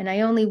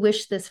I only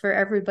wish this for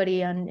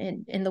everybody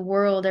in the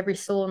world, every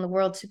soul in the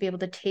world, to be able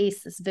to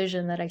taste this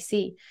vision that I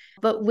see.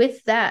 But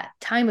with that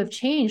time of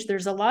change,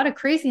 there's a lot of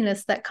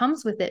craziness that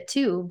comes with it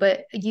too.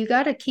 But you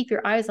got to keep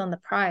your eyes on the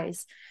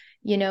prize.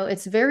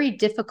 It's very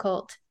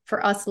difficult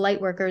for us light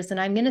workers.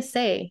 And I'm going to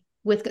say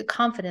with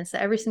confidence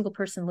that every single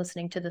person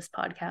listening to this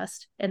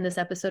podcast and this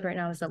episode right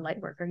now is a light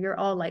worker. You're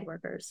all light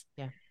workers.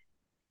 Yeah.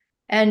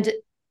 And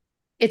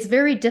it's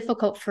very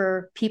difficult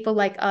for people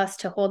like us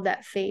to hold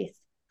that faith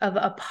of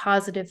a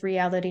positive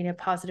reality and a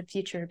positive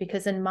future,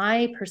 because in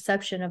my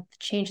perception of the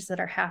changes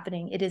that are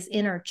happening, it is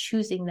in our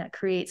choosing that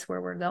creates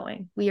where we're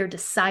going. We are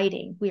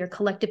deciding, we are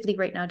collectively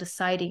right now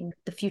deciding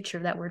the future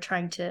that we're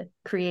trying to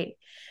create.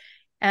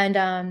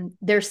 And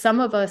there's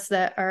some of us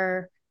that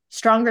are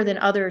stronger than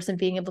others in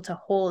being able to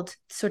hold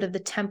sort of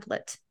the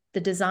template the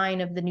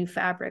design of the new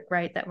fabric,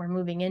 right, that we're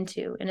moving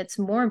into. And it's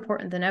more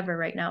important than ever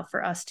right now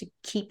for us to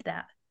keep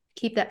that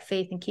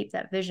faith and keep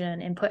that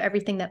vision and put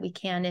everything that we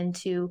can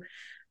into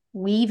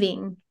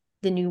weaving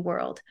the new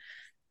world.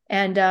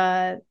 And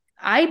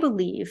I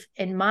believe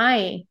in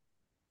my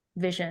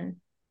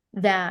vision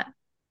that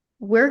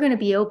we're going to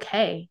be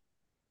okay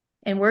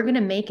and we're going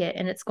to make it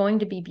and it's going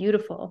to be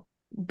beautiful.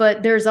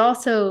 But there's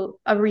also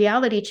a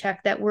reality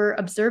check that we're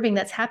observing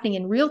that's happening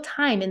in real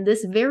time in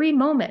this very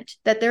moment,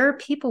 that there are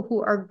people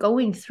who are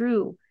going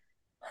through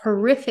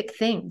horrific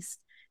things.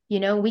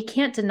 We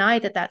can't deny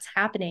that that's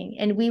happening.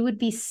 And we would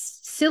be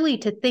silly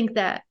to think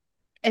that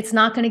it's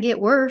not going to get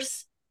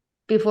worse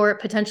before it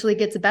potentially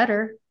gets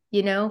better.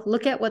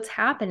 Look at what's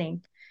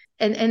happening.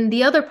 And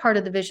the other part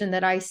of the vision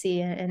that I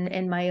see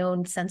in my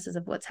own senses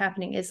of what's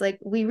happening is like,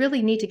 we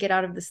really need to get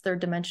out of this third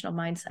dimensional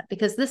mindset,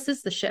 because this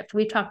is the shift.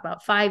 We talk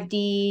about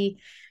 5D,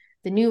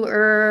 the new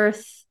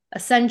earth,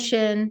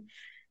 ascension.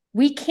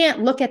 We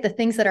can't look at the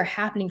things that are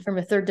happening from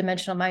a third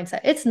dimensional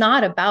mindset. It's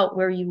not about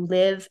where you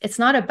live. It's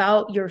not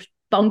about your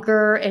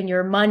bunker and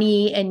your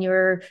money and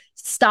your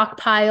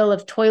stockpile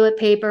of toilet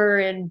paper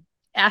and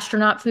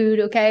astronaut food.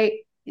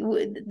 Okay.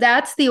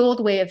 That's the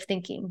old way of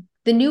thinking.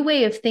 The new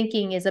way of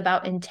thinking is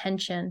about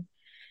intention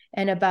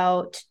and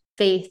about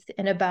faith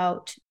and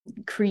about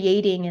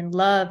creating and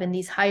love and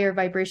these higher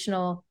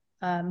vibrational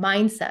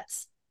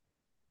mindsets.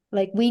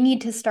 Like, we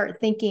need to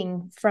start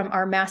thinking from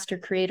our master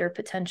creator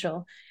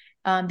potential,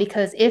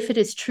 because if it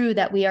is true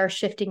that we are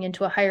shifting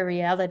into a higher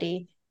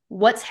reality,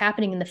 what's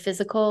happening in the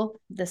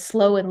physical, the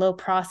slow and low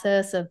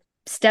process of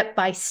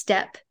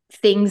step-by-step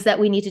things that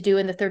we need to do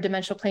in the third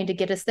dimensional plane to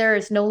get us there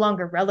is no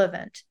longer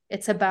relevant.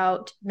 It's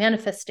about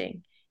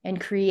manifesting and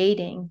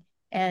creating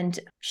and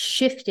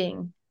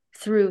shifting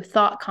through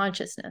thought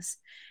consciousness.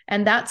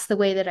 And that's the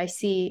way that I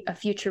see a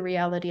future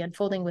reality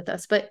unfolding with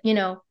us. But,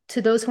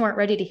 to those who aren't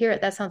ready to hear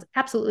it, that sounds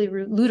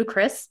absolutely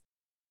ludicrous.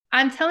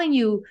 I'm telling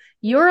you,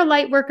 you're a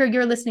light worker,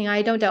 you're listening.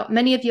 I don't doubt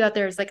many of you out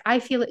there is like, I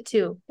feel it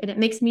too. And it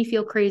makes me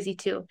feel crazy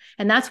too.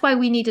 And that's why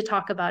we need to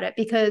talk about it,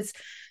 because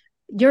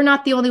you're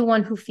not the only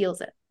one who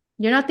feels it.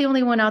 You're not the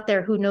only one out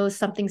there who knows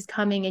something's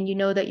coming, and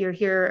that you're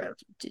here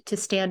to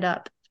stand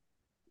up.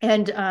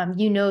 And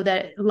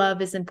that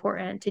love is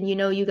important, and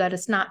you got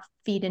to not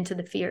feed into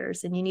the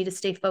fears, and you need to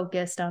stay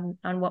focused on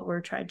what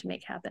we're trying to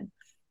make happen.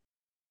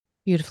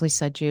 Beautifully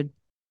said, Jude.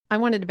 I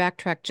wanted to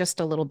backtrack just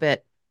a little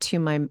bit to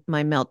my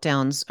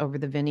meltdowns over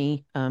the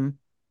Vinny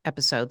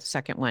episode, the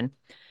second one.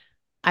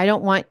 I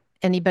don't want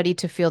anybody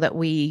to feel that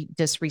we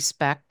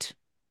disrespect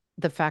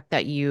the fact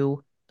that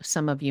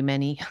some of you,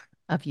 many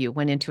of you,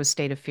 went into a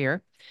state of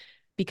fear.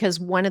 Because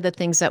one of the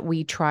things that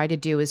we try to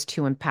do is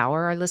to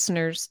empower our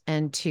listeners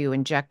and to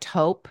inject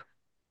hope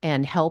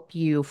and help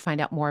you find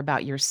out more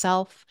about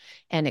yourself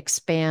and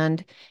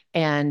expand.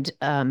 And,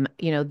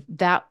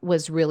 that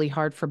was really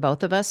hard for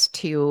both of us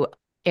to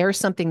air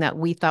something that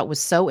we thought was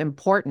so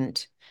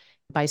important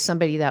by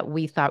somebody that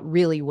we thought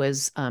really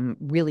was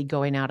really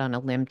going out on a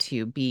limb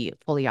to be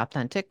fully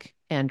authentic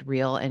and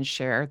real and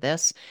share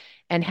this,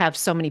 and have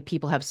so many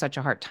people have such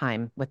a hard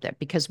time with it,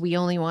 because we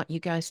only want you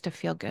guys to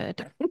feel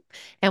good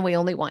and we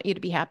only want you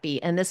to be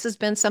happy. And this has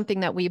been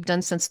something that we've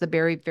done since the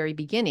very, very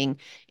beginning.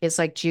 Is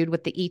like Jude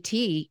with the ET,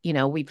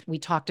 we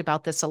talked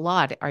about this a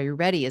lot. Are you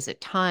ready? Is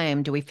it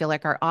time? Do we feel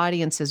like our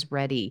audience is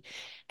ready?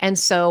 And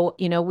so,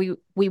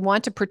 we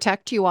want to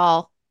protect you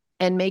all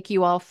and make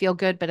you all feel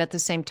good. But at the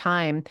same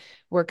time,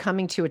 we're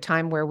coming to a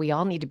time where we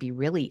all need to be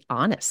really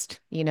honest,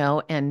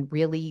 and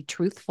really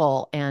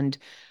truthful, and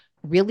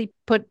really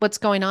put what's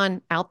going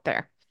on out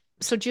there.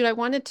 So, Jude, I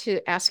wanted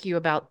to ask you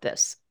about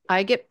this.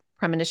 I get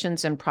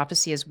premonitions and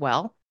prophecy as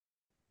well.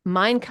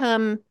 Mine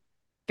come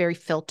very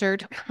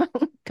filtered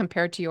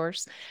compared to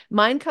yours.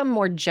 Mine come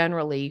more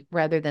generally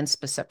rather than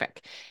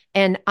specific.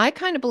 And I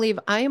kind of believe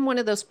I am one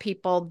of those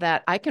people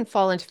that I can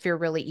fall into fear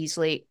really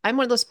easily. I'm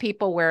one of those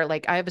people where,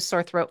 like, I have a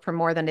sore throat for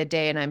more than a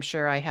day and I'm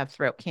sure I have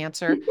throat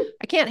cancer.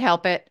 I can't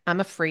help it. I'm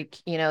a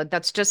freak.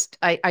 That's just,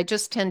 I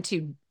just tend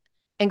to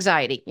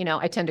anxiety,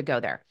 I tend to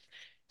go there.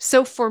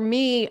 So for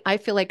me, I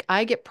feel like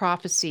I get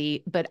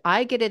prophecy, but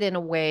I get it in a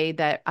way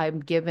that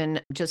I'm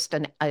given just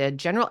a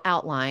general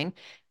outline,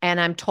 and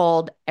I'm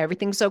told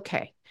everything's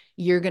okay.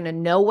 You're going to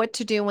know what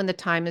to do when the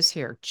time is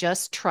here.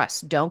 Just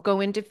trust. Don't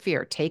go into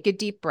fear. Take a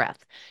deep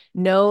breath.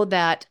 Know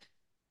that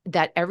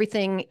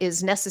everything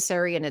is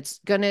necessary and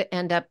it's going to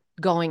end up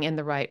going in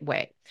the right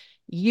way.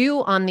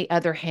 You, on the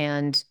other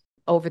hand,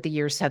 over the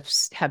years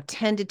have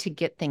tended to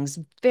get things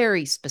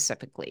very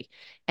specifically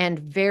and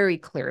very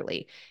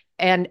clearly.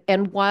 And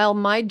while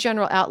my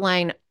general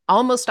outline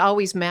almost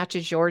always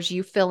matches yours,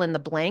 you fill in the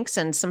blanks.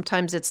 And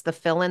sometimes it's the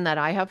fill in that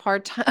I have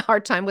hard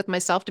time with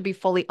myself, to be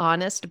fully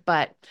honest.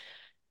 But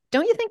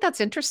don't you think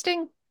that's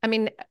interesting? I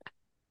mean,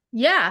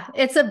 yeah,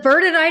 it's a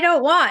burden I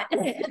don't want.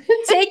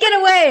 Take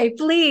it away,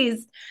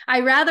 please.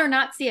 I rather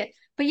not see it.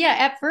 But yeah,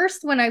 at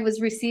first when I was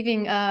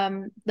receiving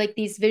like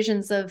these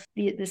visions of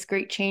this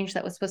great change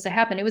that was supposed to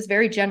happen, it was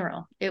very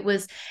general. It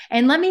was,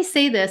 and let me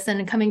say this,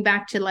 and coming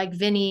back to like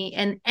Vinny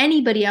and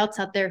anybody else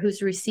out there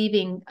who's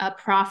receiving a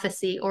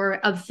prophecy or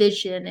a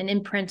vision, an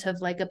imprint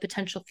of like a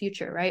potential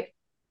future, right?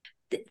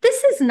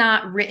 This is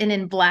not written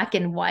in black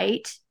and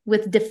white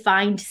with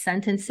defined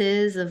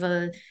sentences of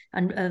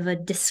a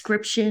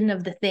description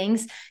of the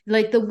things.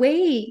 Like the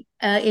way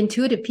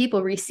intuitive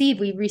people receive,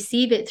 we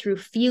receive it through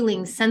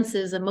feelings,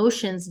 senses,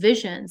 emotions,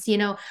 visions.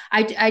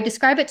 I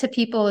describe it to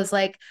people as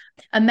like,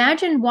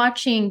 imagine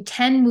watching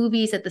 10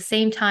 movies at the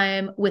same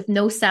time with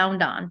no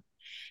sound on,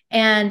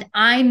 and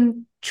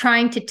I'm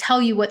trying to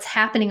tell you what's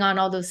happening on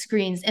all those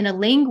screens in a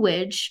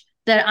language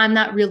that I'm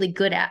not really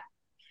good at.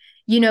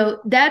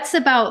 That's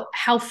about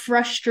how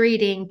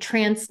frustrating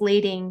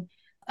translating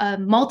a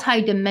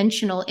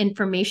multidimensional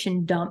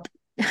information dump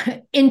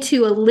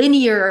into a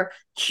linear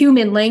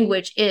human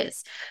language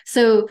is.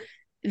 So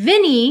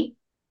Vinny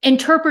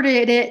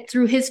interpreted it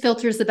through his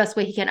filters the best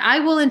way he can. I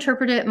will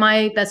interpret it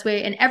my best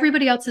way, and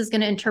everybody else is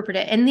going to interpret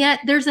it. And yet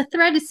there's a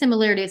thread of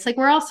similarity. It's like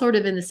we're all sort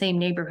of in the same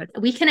neighborhood.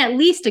 We can at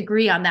least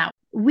agree on that.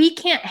 We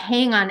can't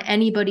hang on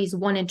anybody's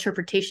one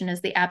interpretation as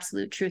the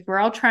absolute truth. We're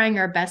all trying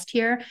our best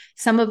here.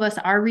 Some of us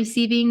are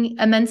receiving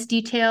immense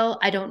detail.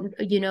 I don't,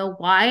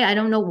 why. I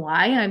don't know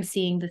why I'm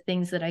seeing the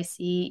things that I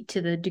see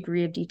to the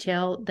degree of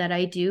detail that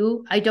I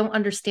do. I don't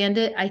understand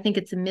it. I think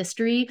it's a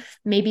mystery.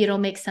 Maybe it'll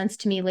make sense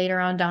to me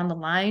later on down the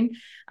line.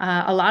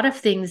 A lot of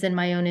things in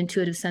my own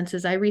intuitive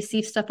senses, I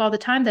receive stuff all the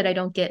time that I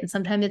don't get. And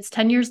sometimes it's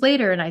 10 years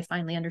later and I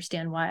finally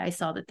understand why I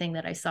saw the thing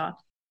that I saw.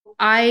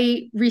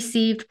 I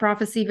received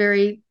prophecy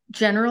very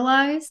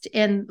generalized.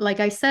 And like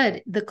I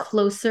said, the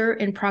closer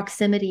in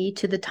proximity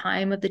to the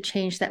time of the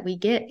change that we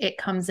get, it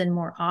comes in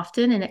more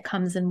often and it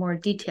comes in more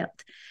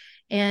detailed.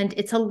 And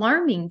it's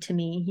alarming to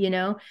me,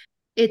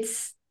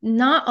 it's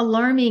not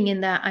alarming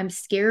in that I'm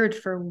scared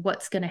for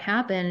what's going to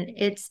happen.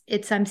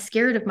 It's I'm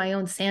scared of my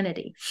own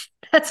sanity.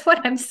 That's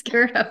what I'm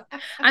scared of.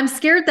 I'm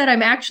scared that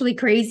I'm actually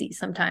crazy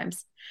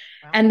sometimes.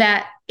 Wow. And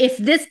that if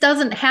this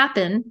doesn't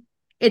happen,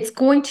 it's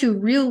going to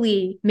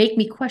really make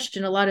me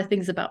question a lot of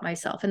things about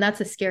myself. And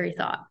that's a scary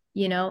thought,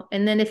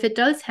 And then if it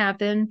does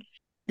happen,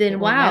 then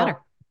wow.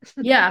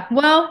 Yeah.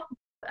 Well,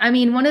 I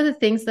mean, one of the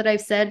things that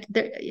I've said,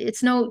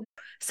 it's no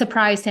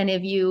surprise to any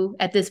of you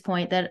at this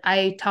point that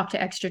I talk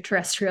to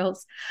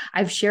extraterrestrials.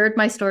 I've shared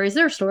my stories.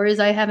 There are stories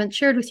I haven't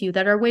shared with you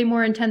that are way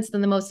more intense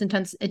than the most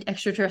intense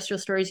extraterrestrial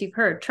stories you've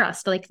heard.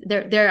 Trust, like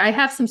I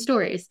have some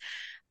stories.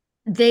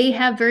 They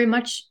have very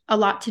much a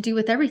lot to do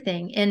with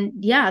everything. And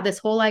yeah, this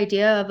whole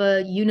idea of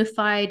a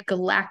unified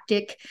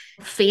galactic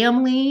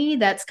family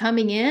that's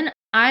coming in,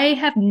 I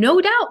have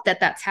no doubt that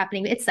that's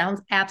happening. It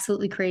sounds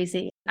absolutely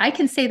crazy. I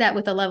can say that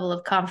with a level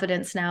of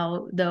confidence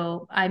now,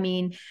 though. I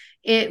mean,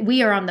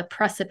 we are on the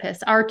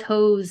precipice. Our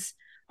toes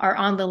are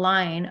on the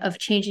line of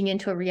changing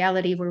into a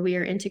reality where we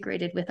are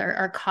integrated with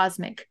our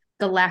cosmic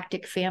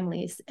galactic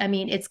families. I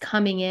mean, it's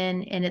coming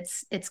in and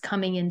it's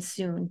coming in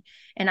soon.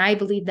 And I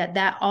believe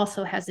that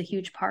also has a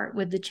huge part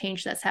with the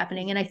change that's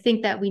happening. And I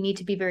think that we need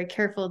to be very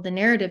careful of the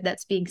narrative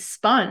that's being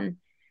spun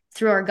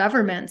through our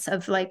governments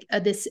of like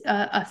this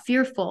a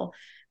fearful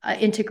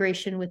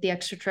integration with the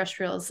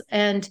extraterrestrials.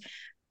 And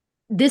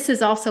this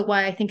is also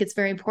why I think it's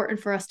very important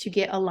for us to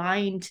get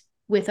aligned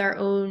with our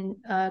own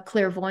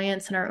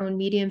clairvoyance and our own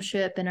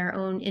mediumship and our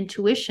own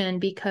intuition,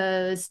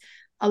 because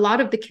a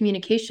lot of the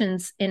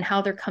communications and how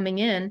they're coming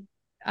in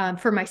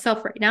for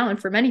myself right now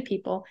and for many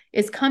people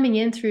is coming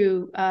in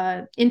through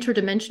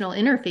interdimensional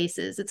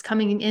interfaces. It's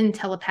coming in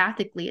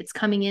telepathically. It's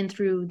coming in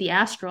through the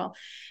astral.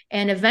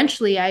 And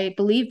eventually I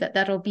believe that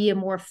that'll be a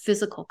more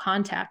physical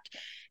contact.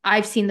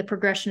 I've seen the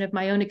progression of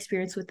my own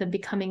experience with them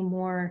becoming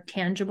more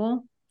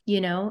tangible,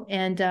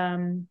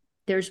 and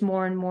there's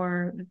more and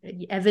more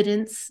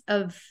evidence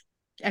of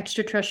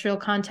extraterrestrial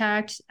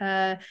contact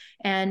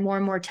and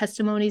more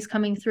testimonies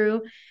coming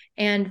through.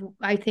 And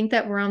I think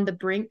that we're on the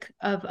brink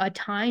of a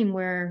time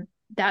where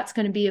that's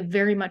going to be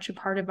very much a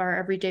part of our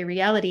everyday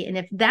reality. And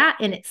if that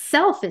in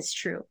itself is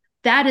true,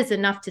 that is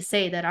enough to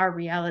say that our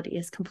reality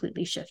is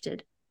completely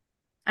shifted.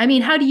 I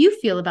mean, how do you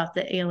feel about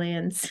the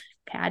aliens,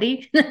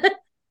 Patty?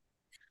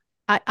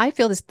 I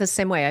feel the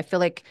same way. I feel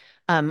like,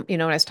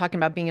 when I was talking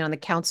about being on the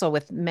council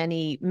with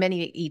many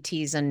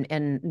ETs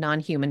and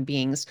non-human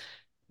beings,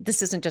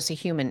 this isn't just a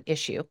human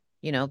issue.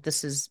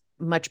 This is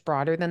much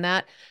broader than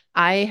that.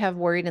 I have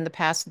worried in the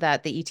past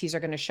that the ETs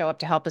are going to show up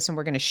to help us and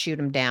we're going to shoot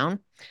them down.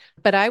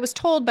 But I was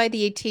told by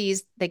the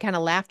ETs, they kind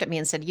of laughed at me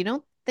and said, you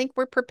don't think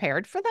we're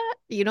prepared for that?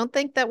 You don't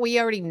think that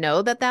we already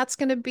know that that's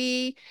going to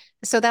be,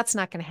 so that's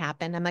not going to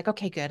happen. I'm like,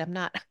 okay, good.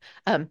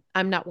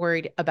 I'm not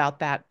worried about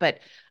that. But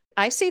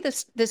I see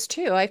this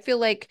too. I feel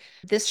like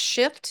this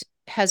shift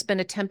has been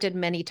attempted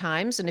many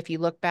times. And if you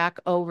look back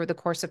over the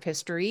course of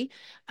history,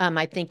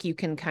 I think you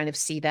can kind of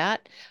see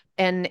that.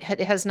 And it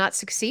has not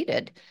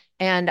succeeded.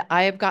 And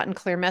I have gotten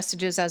clear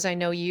messages, as I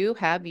know you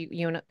have,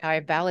 you and I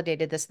have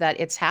validated this, that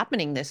it's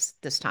happening this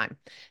time,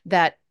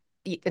 that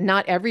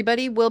not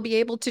everybody will be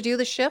able to do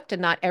the shift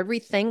and not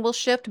everything will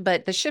shift,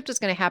 but the shift is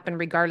going to happen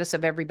regardless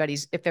of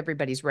if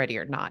everybody's ready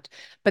or not.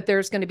 But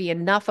there's going to be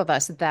enough of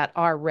us that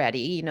are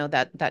ready,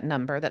 that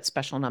number, that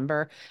special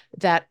number,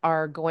 that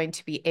are going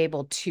to be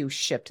able to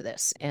shift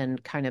this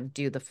and kind of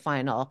do the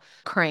final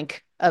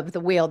crank of the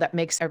wheel that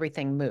makes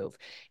everything move.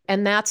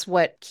 And that's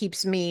what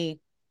keeps me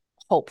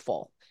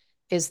hopeful,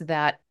 is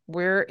that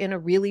we're in a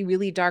really,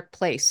 really dark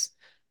place,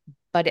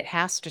 but it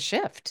has to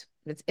shift.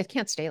 It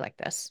can't stay like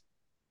this.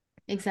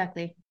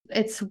 Exactly.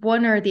 It's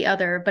one or the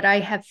other, but I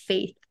have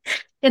faith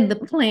in the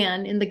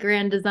plan, in the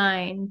grand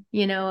design,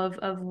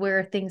 of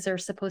where things are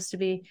supposed to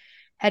be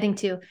heading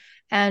to.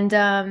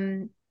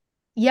 And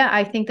yeah,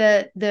 I think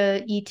that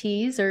the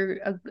ETs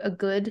are a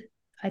good,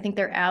 I think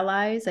they're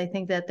allies. I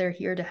think that they're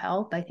here to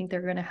help. I think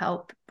they're going to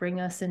help bring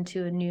us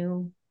into a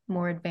new,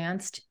 more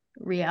advanced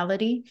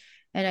reality.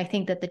 And I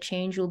think that the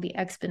change will be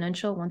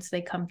exponential once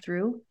they come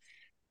through.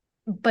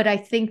 But I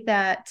think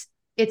that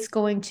it's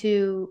going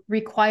to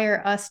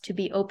require us to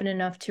be open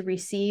enough to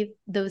receive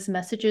those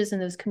messages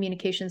and those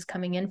communications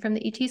coming in from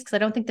the ETs, because I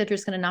don't think they're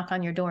just going to knock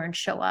on your door and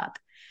show up.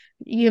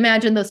 You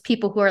imagine those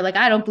people who are like,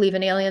 I don't believe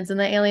in aliens, and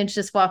the aliens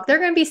just walk. They're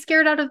going to be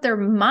scared out of their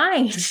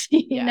mind,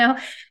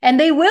 and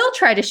they will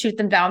try to shoot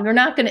them down. They're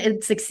not going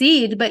to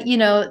succeed, but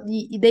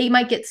they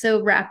might get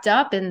so wrapped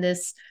up in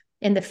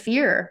the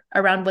fear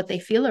around what they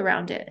feel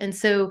around it. And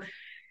so,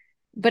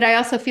 but I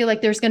also feel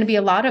like there's going to be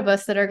a lot of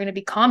us that are going to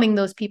be calming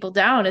those people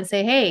down and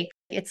say, hey,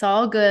 it's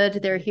all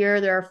good. They're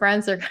here. They're our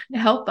friends. They're going to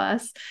help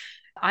us.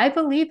 I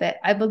believe it.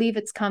 I believe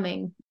it's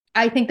coming.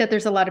 I think that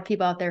there's a lot of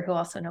people out there who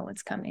also know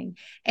it's coming.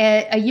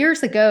 And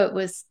years ago, it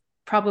was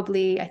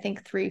probably, I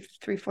think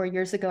 4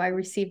 years ago, I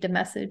received a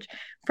message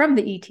from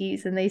the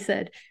ETs, and they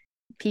said,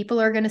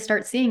 people are going to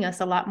start seeing us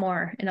a lot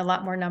more in a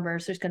lot more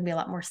numbers. There's going to be a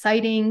lot more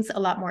sightings, a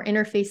lot more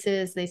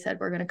interfaces. They said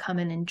we're going to come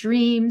in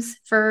dreams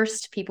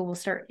first. People will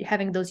start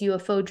having those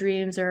UFO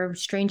dreams or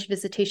strange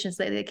visitations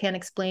that they can't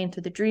explain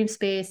through the dream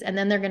space. And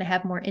then they're going to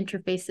have more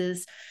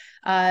interfaces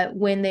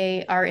when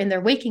they are in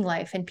their waking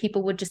life. And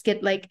people would just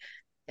get like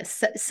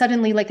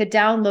suddenly like a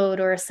download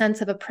or a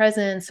sense of a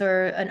presence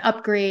or an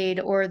upgrade,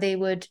 or they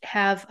would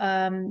have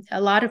a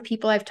lot of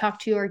people I've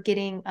talked to are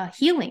getting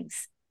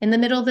healings in the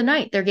middle of the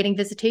night. They're getting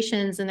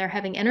visitations and they're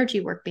having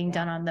energy work being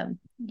done on them.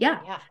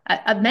 Yeah.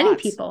 Many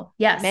people.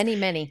 Yes.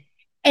 Many.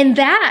 And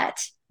that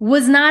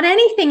was not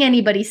anything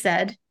anybody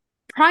said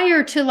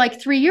prior to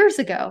like 3 years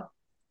ago.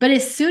 But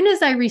as soon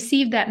as I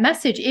received that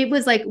message, it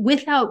was like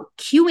without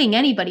cueing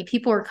anybody,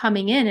 people were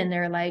coming in and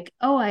they're like,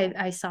 oh,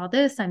 I saw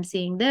this, I'm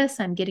seeing this,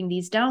 I'm getting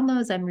these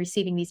downloads, I'm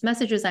receiving these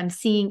messages, I'm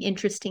seeing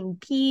interesting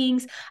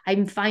beings,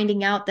 I'm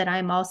finding out that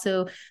I'm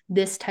also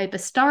this type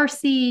of star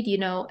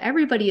seed.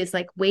 Everybody is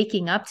like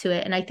waking up to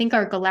it. And I think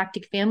our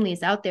galactic family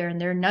is out there and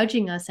they're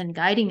nudging us and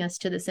guiding us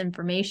to this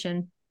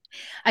information.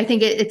 I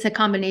think it's a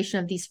combination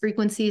of these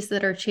frequencies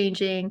that are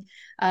changing,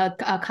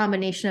 a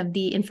combination of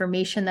the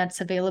information that's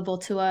available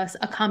to us,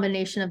 a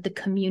combination of the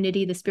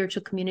community, the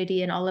spiritual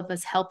community, and all of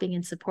us helping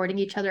and supporting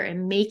each other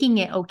and making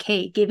it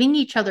okay, giving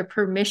each other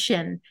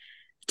permission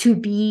to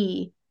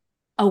be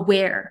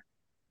aware,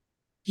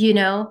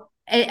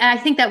 I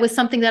think that was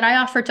something that I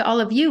offered to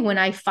all of you when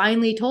I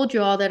finally told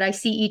you all that I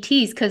see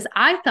ETs, because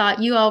I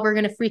thought you all were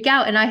going to freak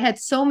out. And I had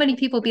so many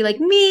people be like,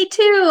 me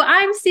too,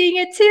 I'm seeing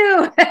it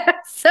too.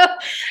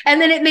 And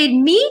then it made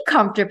me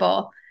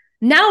comfortable.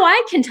 Now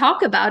I can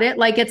talk about it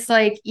like it's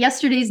like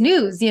yesterday's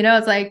news,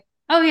 it's like,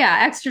 oh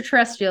yeah,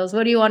 extraterrestrials,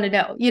 what do you want to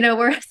know?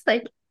 Where it's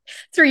like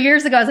 3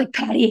 years ago, I was like,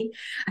 Patty,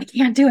 I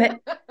can't do it.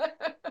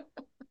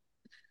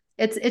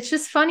 It's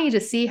just funny to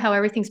see how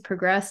everything's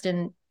progressed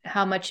and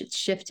how much it's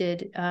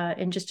shifted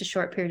in just a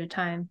short period of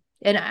time.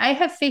 And I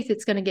have faith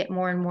it's going to get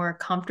more and more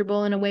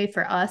comfortable in a way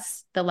for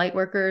us, the light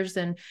workers.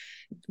 And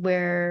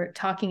we're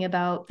talking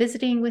about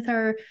visiting with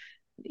our,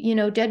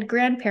 dead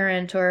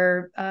grandparent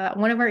or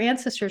one of our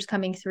ancestors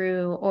coming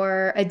through,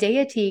 or a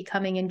deity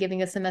coming and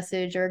giving us a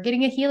message, or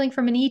getting a healing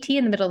from an ET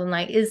in the middle of the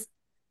night is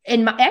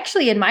in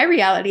my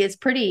reality, it's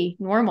pretty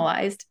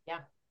normalized.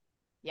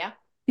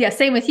 Yeah,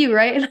 same with you,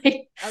 right?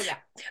 Oh yeah.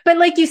 But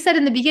like you said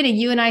in the beginning,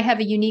 you and I have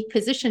a unique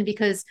position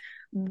because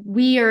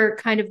we are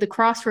kind of the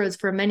crossroads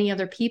for many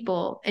other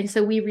people. And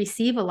so we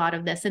receive a lot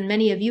of this. And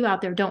many of you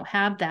out there don't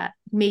have that,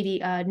 maybe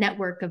a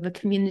network of a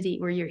community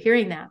where you're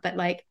hearing that. But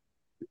like,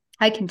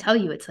 I can tell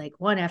you, it's like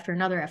one after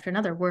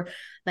another. We're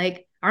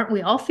like, aren't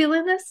we all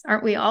feeling this?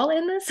 Aren't we all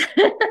in this?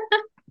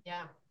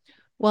 Yeah.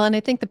 Well, and I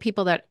think the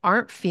people that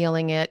aren't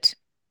feeling it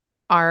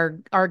are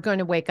going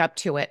to wake up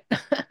to it,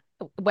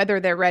 whether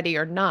they're ready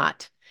or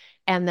not.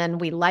 And then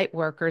we light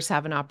workers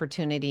have an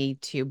opportunity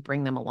to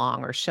bring them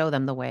along or show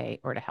them the way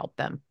or to help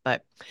them.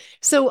 But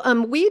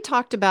so we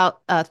talked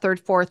about third,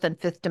 fourth, and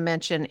fifth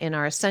dimension in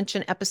our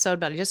ascension episode,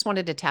 but I just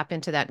wanted to tap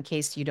into that in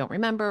case you don't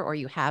remember or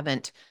you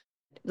haven't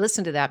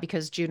listened to that,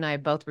 because Jude and I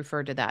both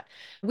referred to that.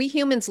 We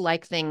humans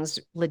like things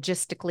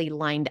logistically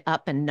lined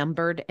up and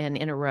numbered and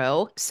in a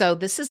row. So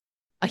this is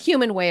a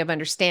human way of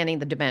understanding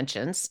the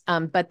dimensions.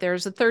 But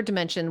there's a third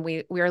dimension.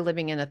 We are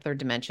living in a third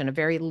dimension, a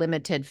very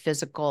limited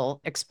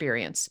physical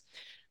experience.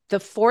 The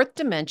fourth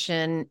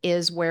dimension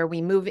is where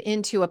we move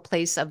into a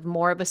place of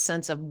more of a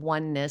sense of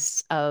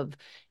oneness, of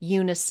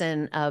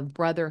unison, of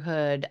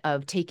brotherhood,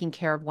 of taking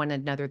care of one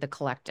another, the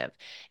collective.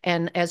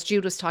 And as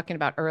Jude was talking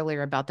about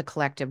earlier about the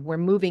collective, we're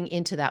moving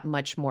into that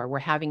much more. We're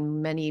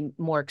having many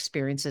more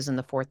experiences in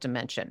the fourth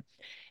dimension.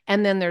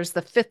 And then there's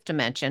the fifth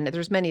dimension.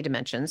 There's many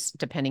dimensions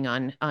depending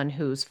on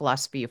whose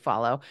philosophy you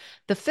follow.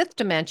 The fifth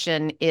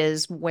dimension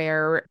is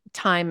where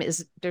time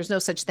is, there's no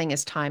such thing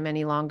as time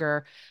any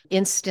longer.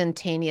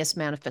 Instantaneous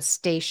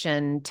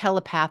manifestation,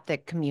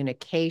 telepathic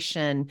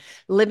communication,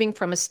 living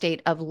from a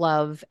state of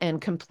love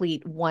and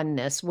complete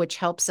oneness, which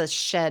helps us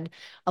shed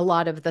a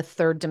lot of the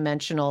third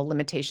dimensional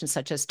limitations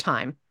such as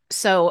time.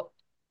 So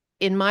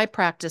in my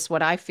practice,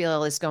 what I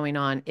feel is going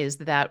on is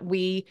that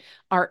we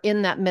are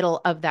in that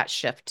middle of that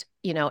shift,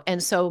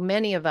 and so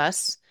many of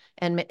us,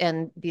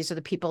 and these are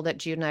the people that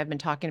Jude and I have been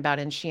talking about,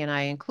 and she and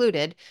I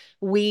included,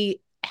 we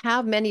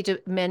have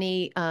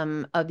many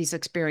of these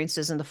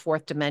experiences in the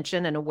fourth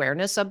dimension and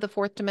awareness of the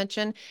fourth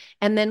dimension,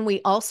 and then we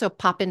also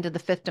pop into the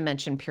fifth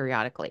dimension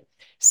periodically.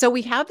 So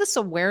we have this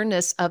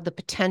awareness of the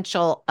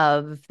potential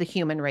of the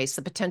human race,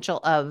 the potential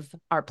of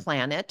our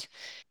planet,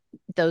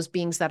 those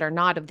beings that are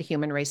not of the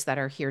human race that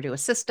are here to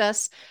assist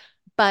us.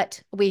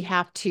 But we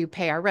have to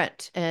pay our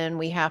rent and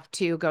we have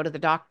to go to the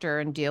doctor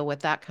and deal with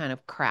that kind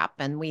of crap.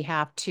 And we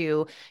have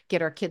to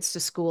get our kids to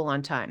school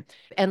on time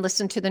and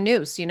listen to the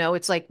news.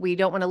 It's like we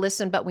don't want to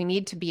listen, but we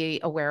need to be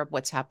aware of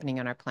what's happening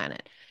on our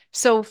planet.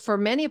 So for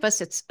many of us,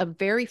 it's a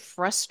very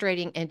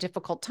frustrating and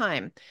difficult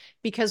time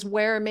because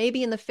where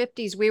maybe in the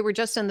 50s we were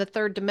just in the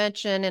third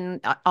dimension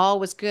and all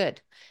was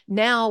good.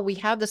 Now we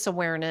have this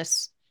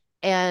awareness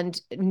and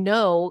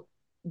know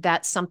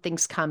that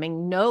something's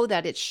coming, know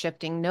that it's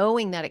shifting,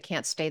 knowing that it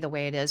can't stay the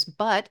way it is,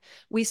 but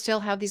we still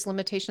have these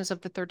limitations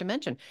of the third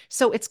dimension.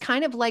 So it's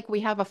kind of like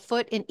we have a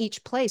foot in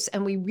each place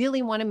and we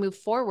really want to move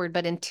forward.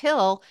 But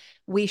until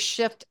we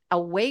shift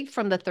away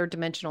from the third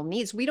dimensional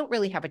needs, we don't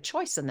really have a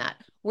choice in that.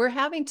 We're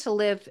having to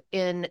live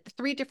in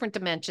three different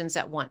dimensions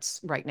at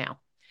once right now.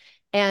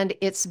 And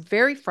it's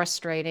very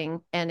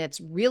frustrating and it's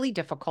really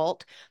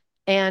difficult.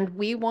 And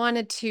we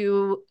wanted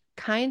to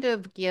kind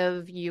of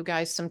give you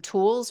guys some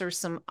tools or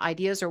some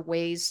ideas or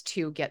ways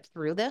to get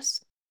through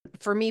this.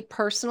 For me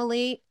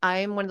personally,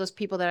 I'm one of those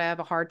people that I have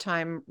a hard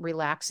time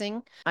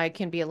relaxing. I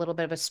can be a little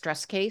bit of a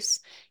stress case.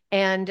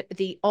 And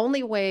the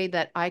only way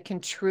that I can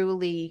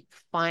truly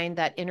find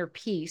that inner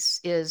peace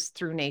is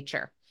through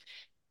nature.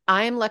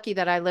 I am lucky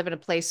that I live in a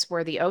place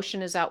where the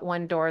ocean is out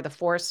one door, the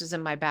forest is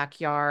in my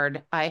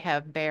backyard. I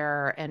have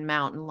bear and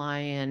mountain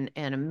lion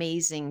and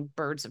amazing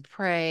birds of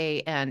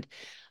prey. And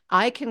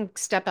I can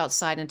step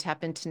outside and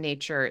tap into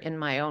nature in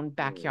my own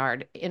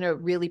backyard in a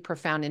really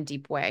profound and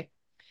deep way.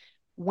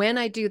 When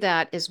I do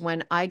that is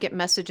when I get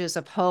messages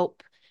of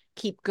hope,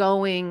 keep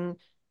going,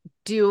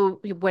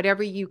 do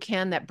whatever you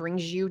can that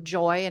brings you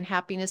joy and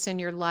happiness in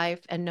your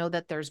life, and know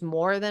that there's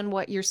more than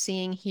what you're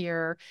seeing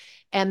here.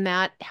 And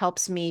that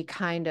helps me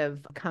kind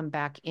of come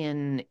back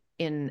in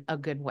a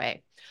good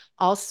way.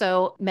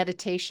 Also,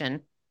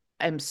 meditation.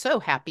 I'm so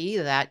happy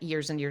that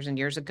years and years and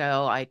years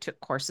ago, I took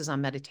courses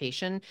on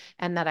meditation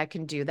and that I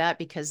can do that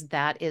because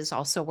that is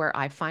also where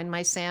I find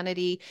my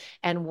sanity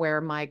and where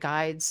my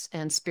guides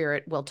and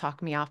spirit will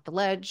talk me off the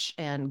ledge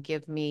and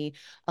give me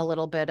a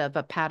little bit of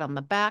a pat on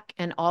the back.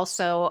 And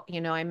also,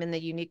 I'm in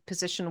the unique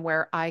position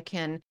where I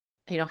can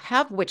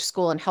have witch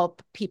school and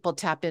help people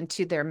tap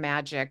into their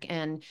magic,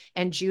 and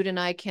Jude and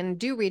I can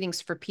do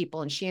readings for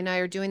people, and she and I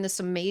are doing this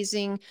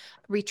amazing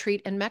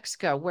retreat in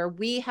Mexico where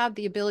we have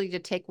the ability to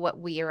take what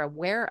we are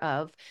aware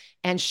of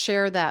and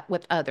share that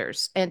with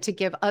others and to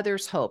give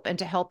others hope and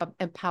to help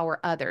empower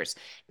others.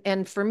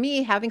 And for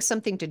me, having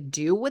something to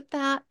do with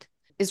that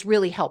is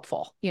really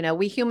helpful.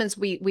 We humans,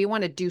 we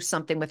want to do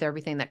something with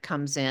everything that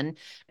comes in,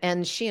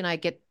 and she and I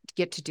get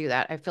to do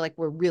that. I feel like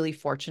we're really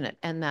fortunate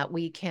and that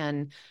we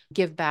can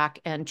give back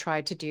and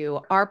try to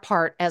do our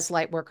part as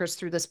light workers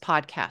through this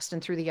podcast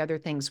and through the other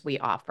things we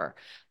offer.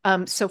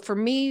 So for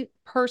me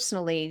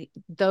personally,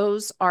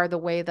 those are the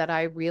way that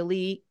I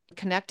really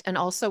connect, and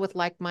also with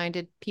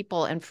like-minded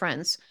people and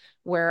friends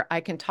where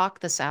I can talk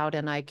this out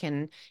and I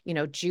can,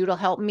 Jude will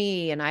help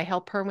me and I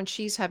help her when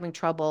she's having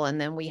trouble. And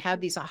then we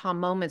have these aha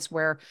moments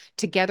where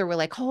together we're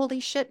like, holy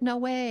shit, no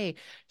way.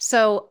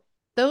 So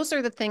those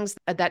are the things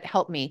that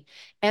help me.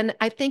 And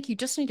I think you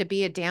just need to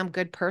be a damn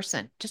good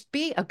person. Just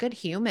be a good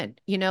human,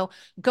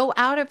 go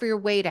out of your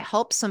way to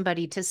help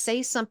somebody, to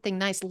say something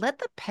nice. Let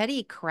the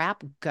petty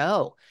crap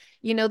go.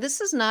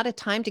 This is not a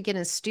time to get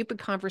in stupid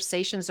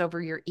conversations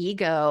over your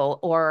ego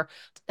or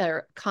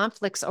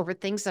conflicts over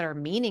things that are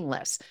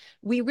meaningless.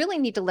 We really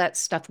need to let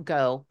stuff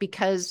go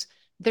because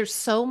there's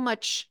so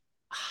much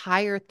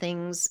higher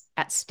things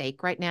at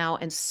stake right now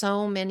and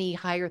so many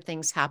higher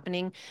things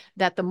happening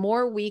that the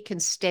more we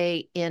can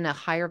stay in a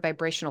higher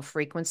vibrational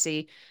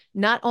frequency,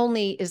 not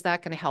only is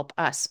that going to help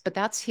us, but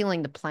that's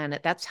healing the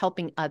planet. That's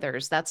helping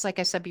others. That's, like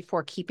I said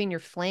before, keeping your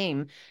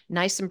flame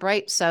nice and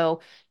bright.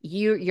 So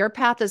your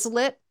path is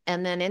lit.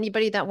 And then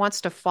anybody that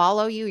wants to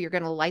follow you, you're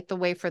going to light the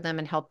way for them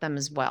and help them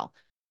as well.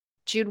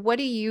 Jude, what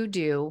do you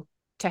do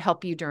to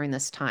help you during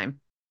this time?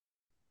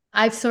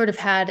 I've sort of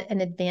had an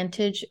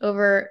advantage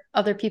over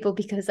other people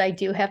because I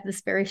do have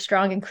this very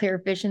strong and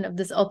clear vision of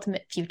this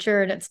ultimate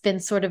future. And it's been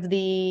sort of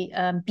the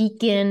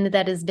beacon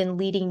that has been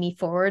leading me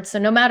forward. So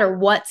no matter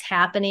what's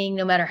happening,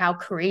 no matter how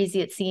crazy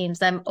it seems,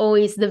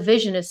 the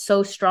vision is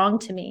so strong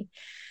to me.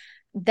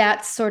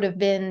 That's sort of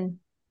been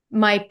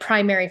my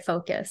primary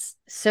focus.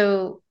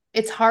 So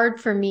it's hard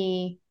for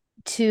me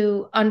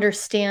to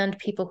understand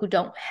people who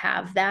don't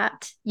have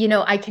that.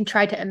 I can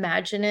try to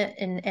imagine it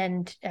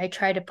and I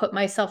try to put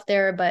myself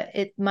there, but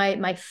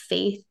my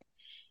faith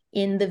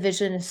in the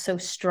vision is so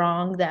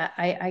strong that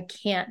I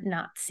can't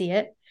not see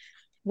it.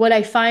 What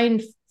I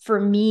find for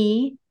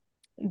me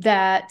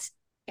that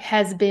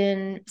has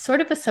been sort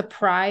of a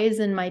surprise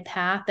in my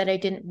path that I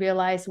didn't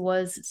realize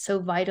was so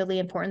vitally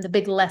important. The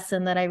big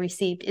lesson that I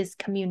received is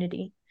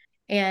community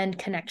and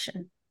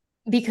connection,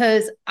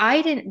 because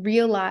I didn't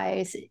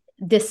realize,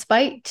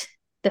 despite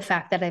the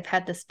fact that I've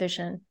had this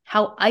vision,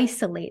 how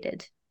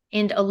isolated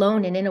and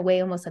alone and in a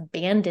way almost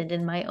abandoned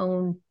in my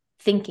own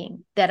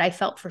thinking that I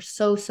felt for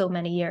so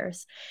many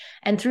years.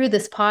 And through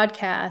this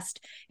podcast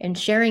and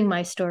sharing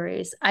my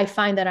stories, I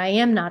find that I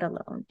am not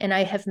alone. And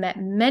I have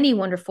met many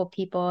wonderful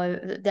people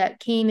that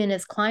came in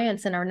as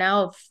clients and are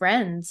now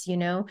friends,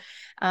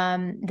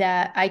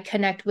 that I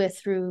connect with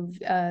through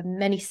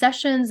many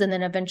sessions. And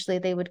then eventually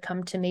they would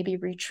come to maybe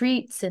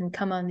retreats and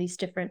come on these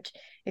different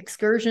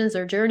excursions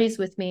or journeys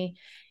with me.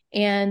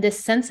 And this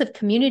sense of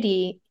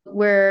community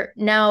where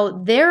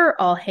now they're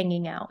all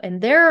hanging out and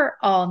they're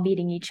all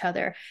meeting each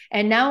other.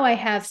 And now I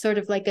have sort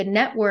of like a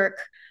network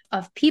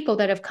of people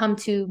that have come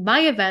to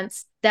my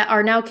events that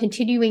are now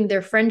continuing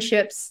their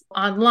friendships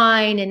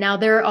online. And now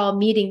they're all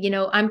meeting.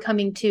 I'm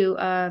coming to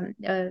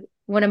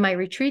one of my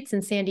retreats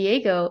in San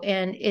Diego,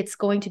 and it's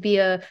going to be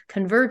a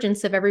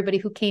convergence of everybody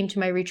who came to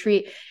my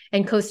retreat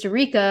in Costa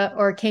Rica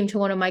or came to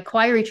one of my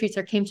choir retreats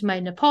or came to my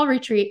Nepal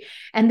retreat.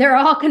 And they're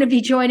all going to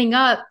be joining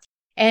up.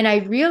 And I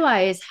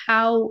realize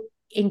how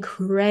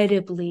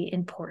incredibly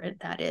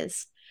important that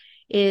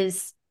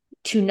is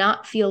to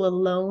not feel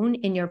alone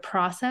in your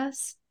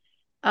process.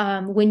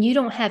 When you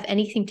don't have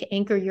anything to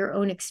anchor your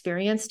own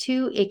experience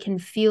to, you can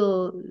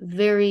feel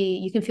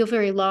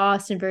very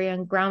lost and very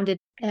ungrounded.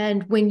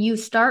 And when you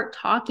start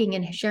talking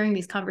and sharing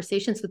these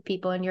conversations with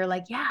people and you're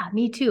like, yeah,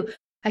 me too.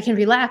 I can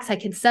relax, I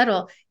can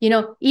settle,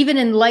 even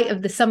in light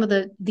of some of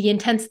the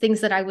intense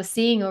things that I was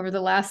seeing over the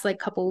last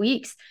couple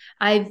weeks.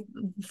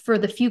 For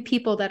the few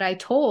people that I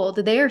told,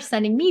 they are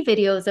sending me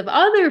videos of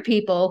other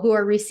people who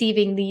are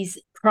receiving these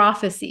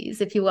prophecies,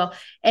 if you will.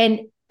 And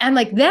I'm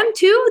like, them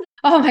too?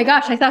 Oh my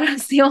gosh, I thought I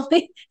was the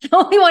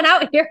only one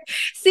out here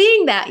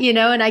seeing that,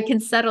 and I can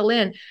settle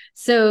in.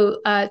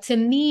 So to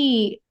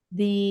me,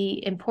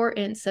 the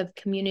importance of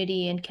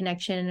community and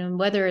connection, and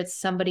whether it's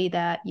somebody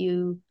that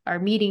you are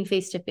meeting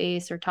face to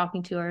face or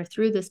talking to or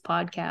through this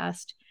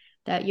podcast,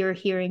 that you're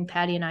hearing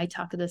Patty and I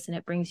talk of this and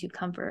it brings you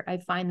comfort. I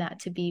find that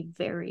to be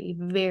very,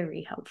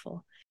 very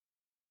helpful.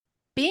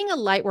 Being a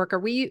light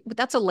worker,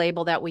 that's a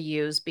label that we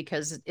use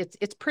because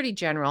it's pretty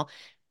general.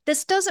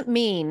 This doesn't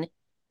mean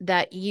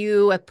that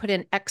you have put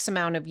in X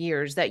amount of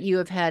years, that you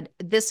have had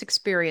this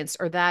experience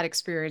or that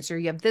experience, or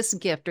you have this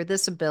gift or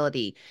this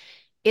ability.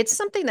 It's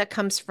something that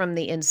comes from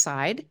the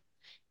inside.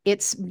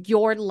 It's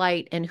your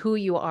light and who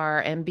you are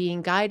and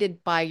being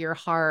guided by your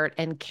heart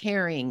and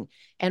caring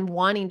and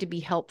wanting to be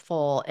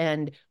helpful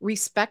and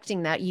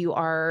respecting that you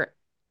are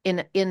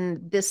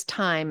in this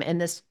time and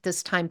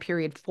this time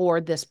period for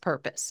this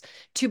purpose,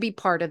 to be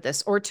part of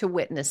this or to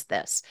witness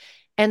this.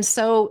 And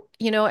so,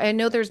 I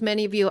know there's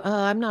many of you,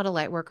 oh, I'm not a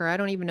light worker. I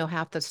don't even know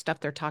half the stuff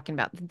they're talking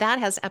about. That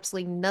has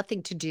absolutely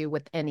nothing to do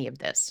with any of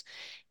this.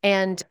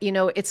 And,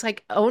 it's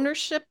like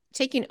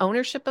taking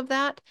ownership of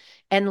that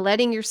and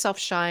letting yourself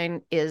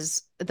shine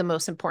is the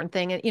most important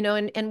thing.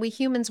 And, and we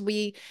humans,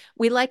 we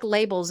like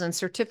labels and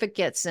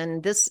certificates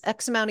and this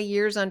X amount of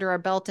years under our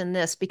belt in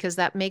this, because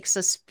that makes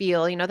us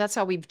feel, that's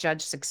how we've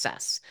judged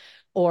success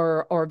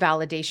or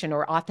validation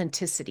or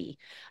authenticity.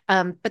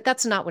 But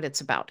that's not what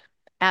it's about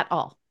at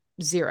all.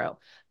 Zero.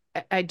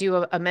 I do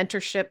a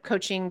mentorship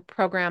coaching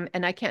program,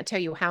 and I can't tell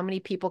you how many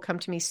people come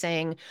to me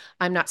saying,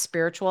 I'm not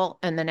spiritual.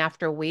 And then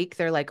after a week,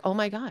 they're like, oh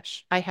my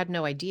gosh, I had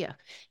no idea.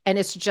 And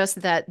it's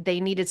just that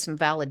they needed some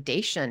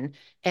validation.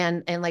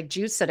 And like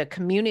Jude said, a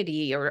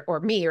community or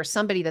me or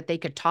somebody that they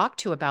could talk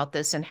to about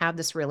this and have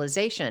this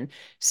realization.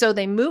 So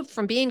they moved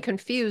from being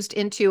confused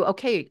into,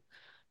 okay,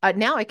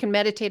 now I can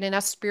meditate and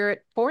ask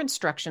spirit for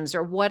instructions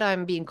or what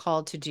I'm being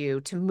called to do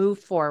to move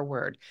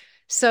forward.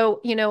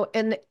 So,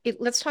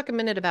 let's talk a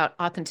minute about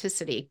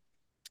authenticity.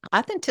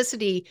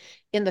 Authenticity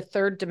in the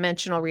third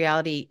dimensional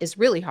reality is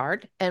really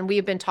hard. And we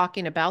have been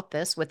talking about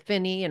this with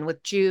Vinny and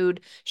with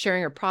Jude,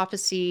 sharing her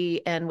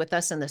prophecy, and with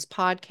us in this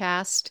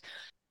podcast.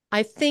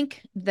 I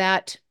think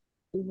that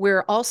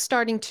we're all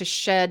starting to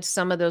shed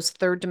some of those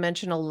third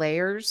dimensional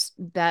layers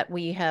that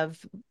we have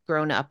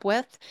grown up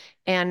with.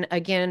 And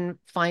again,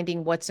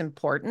 finding what's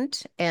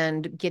important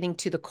and getting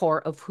to the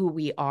core of who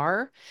we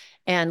are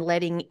and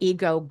letting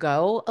ego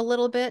go a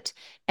little bit.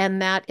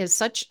 And that is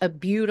such a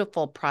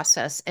beautiful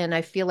process. And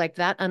I feel like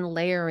that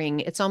unlayering,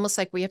 it's almost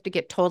like we have to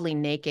get totally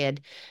naked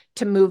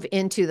to move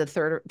into the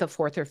third, the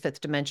fourth or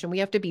fifth dimension. We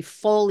have to be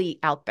fully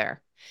out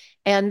there.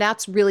 And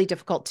that's really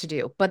difficult to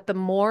do. But the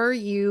more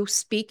you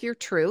speak your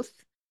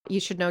truth, you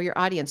should know your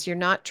audience. You're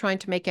not trying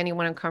to make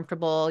anyone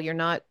uncomfortable. You're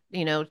not,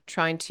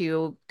 trying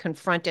to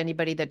confront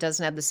anybody that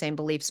doesn't have the same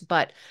beliefs.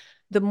 But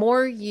the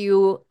more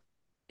you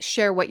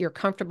share what you're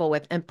comfortable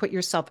with and put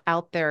yourself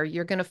out there,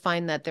 you're going to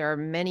find that there are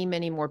many,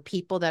 many more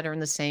people that are in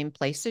the same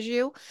place as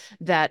you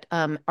that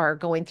are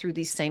going through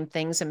these same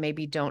things and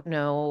maybe don't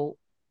know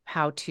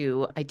how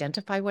to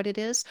identify what it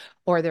is,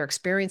 or they're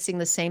experiencing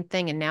the same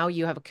thing. And now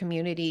you have a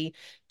community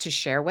to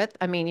share with.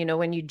 I mean,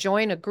 when you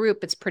join a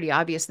group, it's pretty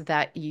obvious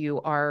that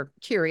you are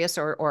curious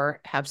or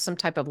have some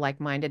type of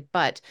like-minded,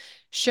 but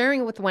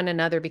sharing with one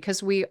another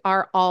because we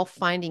are all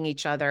finding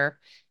each other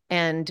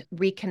and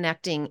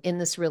reconnecting in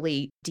this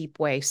really deep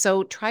way.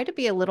 So try to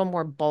be a little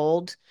more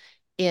bold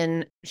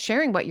in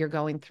sharing what you're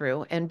going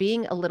through and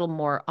being a little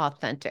more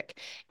authentic.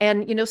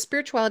 And,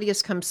 spirituality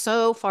has come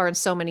so far in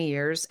so many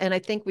years. And I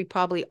think we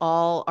probably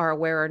all are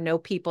aware or know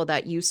people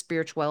that use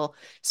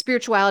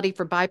spirituality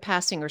for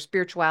bypassing or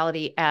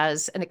spirituality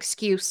as an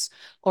excuse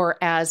or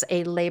as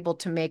a label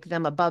to make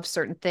them above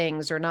certain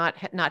things or not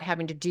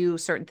having to do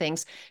certain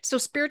things. So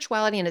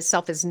spirituality in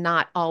itself is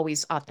not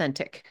always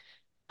authentic.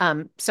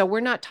 So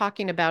we're not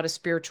talking about a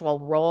spiritual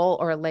role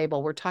or a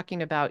label. We're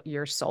talking about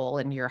your soul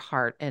and your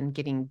heart and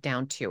getting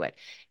down to it.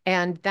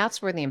 And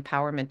that's where the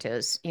empowerment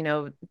is.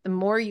 The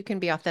more you can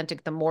be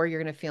authentic, the more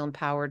you're going to feel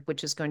empowered,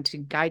 which is going to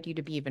guide you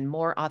to be even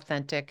more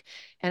authentic.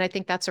 And I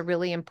think that's a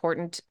really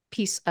important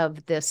piece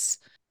of this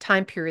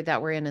time period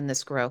that we're in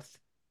this growth.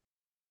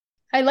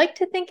 I like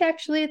to think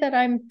actually that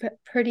I'm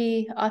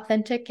pretty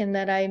authentic and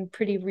that I'm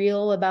pretty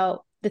real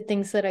about the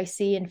things that I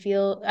see and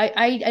feel.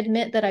 I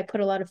admit that I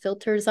put a lot of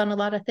filters on a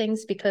lot of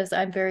things because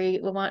I'm very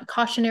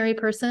cautionary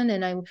person,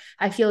 and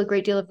I feel a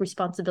great deal of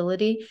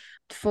responsibility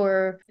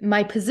for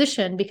my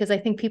position because I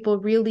think people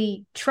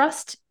really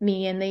trust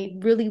me and they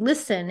really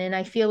listen. And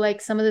I feel like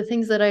some of the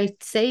things that I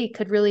say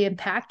could really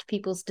impact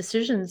people's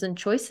decisions and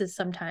choices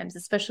sometimes,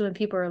 especially when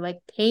people are like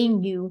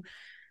paying you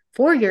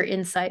for your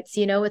insights.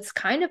 It's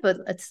kind of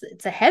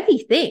it's a heavy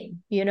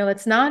thing.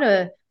 It's not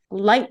a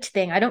light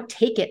thing. I don't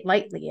take it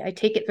lightly. I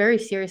take it very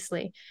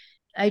seriously.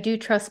 I do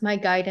trust my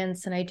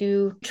guidance, and I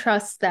do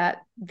trust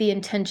that the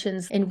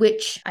intentions in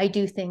which I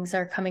do things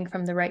are coming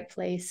from the right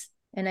place.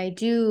 And I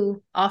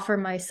do offer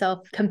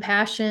myself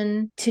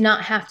compassion to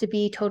not have to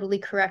be totally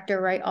correct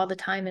or right all the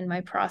time in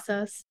my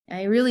process.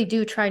 I really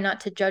do try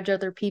not to judge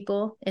other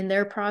people in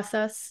their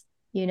process.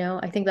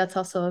 I think that's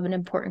also an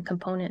important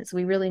component is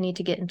we really need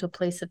to get into a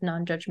place of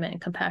non-judgment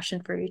and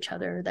compassion for each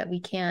other, that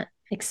we can't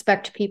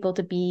expect people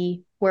to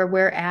be where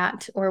we're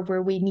at or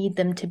where we need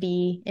them to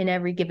be in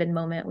every given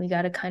moment. We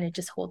got to kind of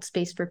just hold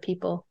space for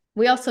people.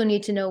 We also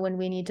need to know when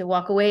we need to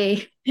walk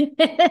away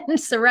and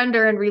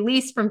surrender and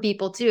release from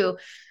people too.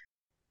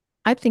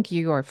 I think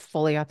you are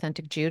fully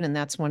authentic, Jude, and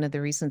that's one of the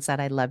reasons that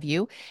I love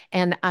you.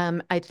 And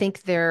I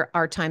think there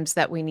are times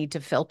that we need to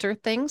filter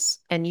things,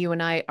 and you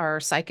and I are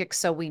psychics,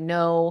 so we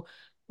know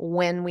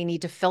when we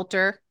need to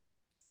filter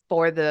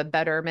for the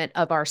betterment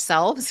of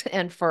ourselves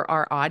and for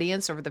our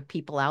audience or the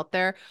people out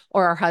there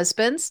or our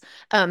husbands.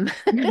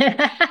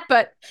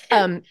 But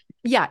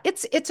yeah,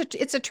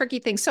 it's a tricky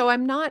thing. So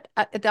I'm not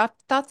the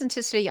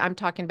authenticity I'm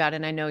talking about,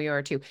 and I know you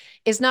are too,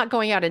 is not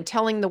going out and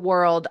telling the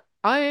world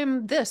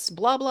I'm this,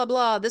 blah, blah,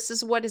 blah. This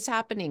is what is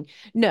happening.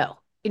 No,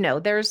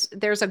 there's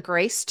a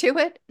grace to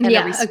it and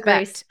Yeah,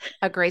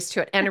 a grace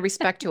to it and a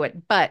respect to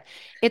it. But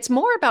it's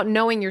more about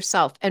knowing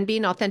yourself and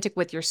being authentic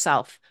with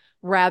yourself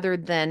rather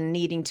than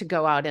needing to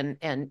go out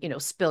and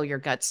spill your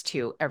guts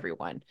to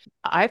everyone.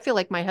 I feel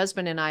like my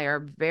husband and I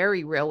are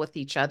very real with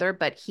each other,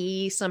 but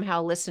he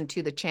somehow listened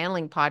to the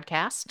channeling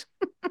podcast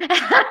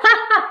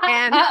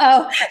and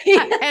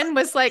and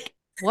was like,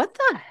 what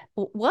the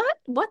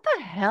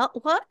hell,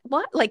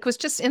 what, like, was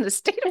just in a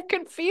state of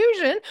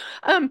confusion.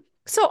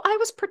 So I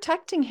was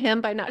protecting him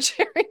by not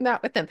sharing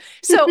that with him.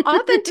 So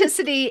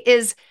authenticity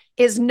is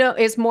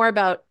more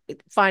about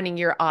finding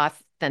your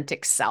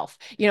authentic self,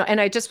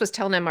 and I just was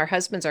telling him our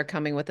husbands are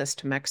coming with us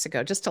to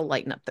Mexico just to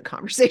lighten up the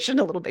conversation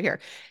a little bit here.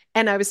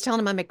 And I was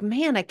telling him, I'm like,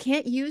 man, I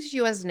can't use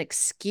you as an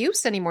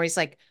excuse anymore. He's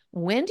like,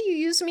 when do you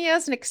use me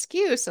as an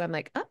excuse? And I'm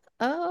like,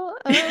 oh.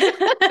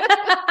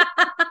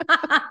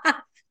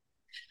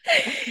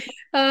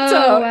 Oh,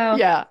 So wow.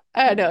 yeah,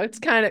 I know it's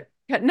kind of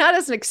not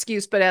as an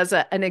excuse, but as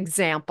an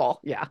example.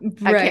 Yeah.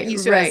 I can't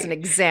use you as an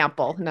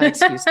example, not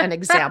excuse, an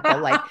example.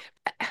 Like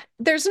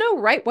there's no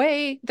right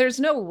way, there's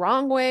no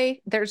wrong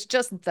way. There's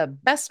just the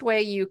best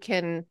way you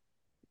can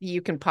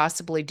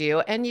possibly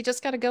do. And you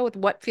just got to go with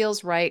what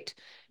feels right.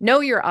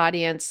 Know your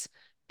audience,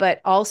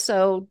 but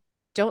also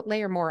don't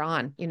layer more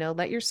on,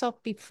 let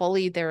yourself be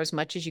fully there as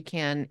much as you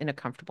can in a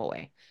comfortable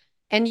way.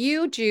 And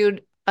you,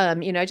 Jude,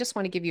 I just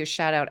want to give you a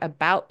shout out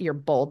about your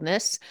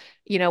boldness.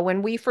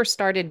 When we first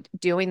started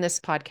doing this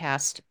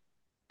podcast,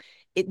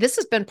 this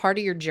has been part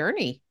of your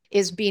journey,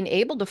 is being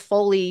able to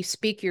fully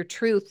speak your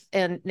truth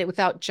and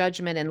without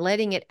judgment and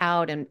letting it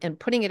out and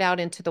putting it out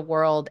into the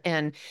world.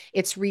 And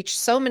it's reached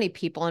so many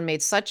people and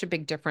made such a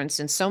big difference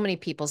in so many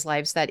people's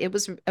lives that it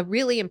was a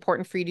really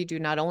important for you to do,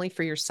 not only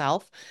for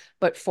yourself,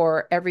 but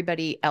for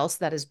everybody else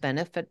that has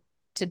benefited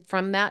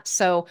from that.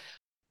 So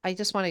I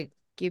just want to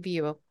give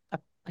you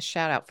a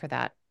shout out for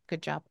that.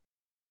 Good job.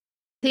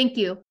 Thank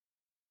you.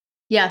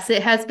 Yes,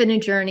 it has been a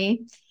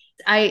journey.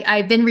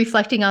 I've been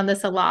reflecting on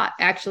this a lot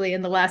actually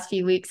in the last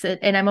few weeks,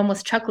 and I'm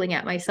almost chuckling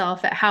at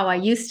myself at how I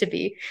used to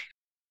be.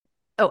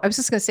 Oh, I was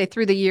just going to say,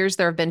 through the years,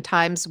 there have been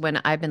times when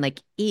I've been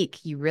like,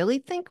 eek, you really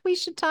think we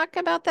should talk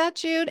about that,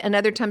 Jude? And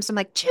other times I'm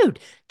like, Jude,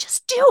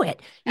 just do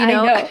it. I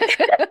know.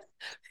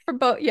 For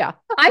both. Yeah.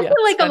 I Yeah,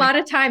 feel like a funny. lot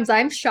of times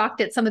I'm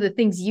shocked at some of the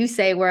things you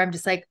say where I'm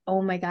just like,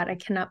 oh my God, I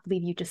cannot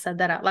believe you just said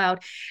that out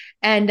loud.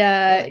 And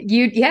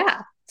Really?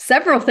 yeah,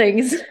 several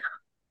things.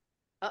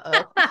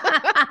 Uh-oh.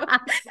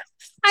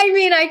 I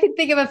mean, I can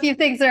think of a few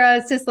things where I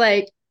was just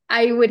like,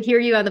 I would hear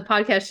you on the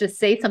podcast just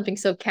say something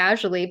so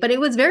casually, but it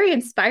was very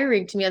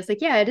inspiring to me. I was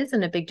like, yeah, it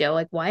isn't a big deal.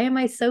 Like, why am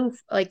I so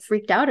like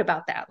freaked out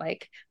about that?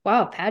 Like,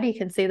 wow, Patty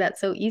can say that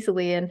so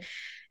easily, and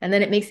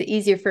then it makes it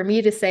easier for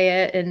me to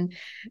say it. And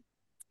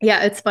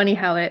yeah, it's funny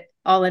how it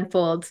all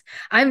unfolds.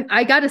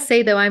 I gotta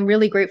say though, I'm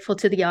really grateful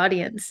to the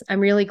audience. I'm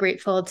really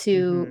grateful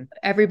to Mm-hmm.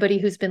 everybody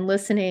who's been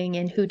listening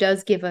and who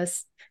does give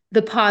us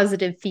the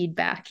positive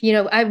feedback.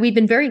 We've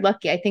been very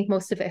lucky. I think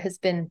most of it has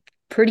been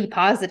pretty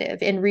positive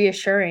and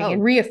reassuring and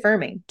Oh,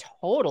 reaffirming.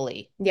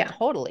 totally. Yeah.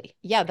 Totally.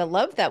 Yeah. The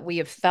love that we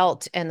have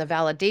felt and the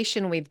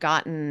validation we've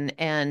gotten.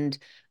 And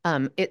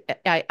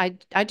I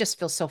just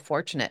feel so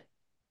fortunate,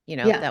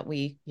 Yeah. that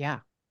yeah.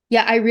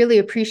 Yeah, I really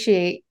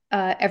appreciate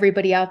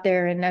everybody out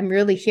there. And I'm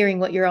really hearing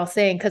what you're all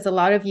saying because a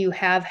lot of you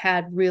have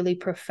had really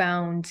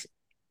profound,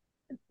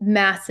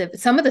 massive,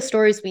 some of the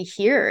stories we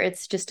hear,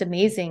 it's just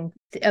amazing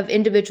of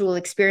individual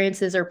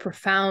experiences or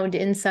profound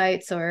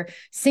insights or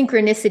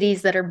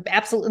synchronicities that are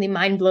absolutely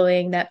mind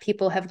blowing that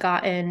people have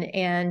gotten.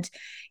 And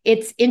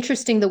it's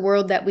interesting the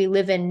world that we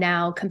live in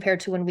now compared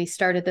to when we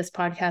started this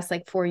podcast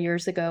like 4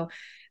 years ago,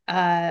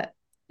 uh,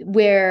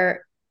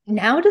 where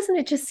now doesn't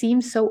it just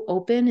seem so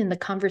open and the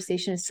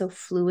conversation is so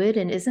fluid,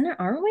 and isn't it,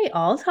 aren't we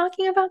all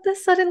talking about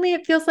this suddenly?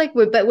 It feels like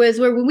but was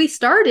where when we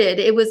started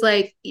it was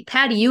like,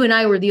 Patty, you and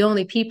I were the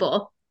only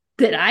people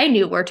that I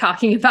knew were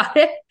talking about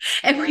it,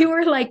 and we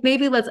were like,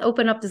 maybe let's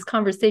open up this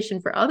conversation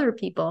for other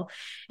people.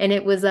 And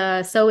it was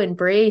so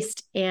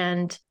embraced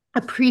and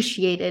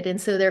appreciated. And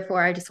so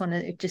therefore I just want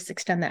to just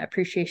extend that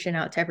appreciation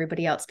out to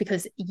everybody else,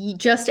 because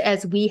just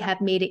as we have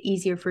made it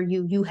easier for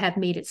you, you have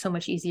made it so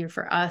much easier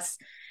for us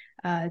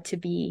to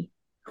be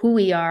who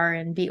we are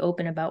and be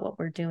open about what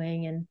we're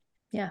doing. And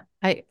yeah.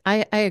 I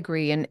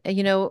agree. And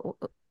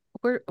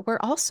we're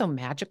all so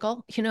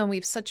magical, and we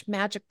have such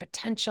magic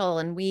potential,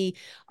 and we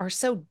are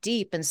so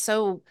deep and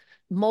so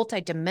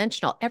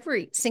multidimensional,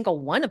 every single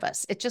one of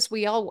us. It just,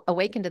 we all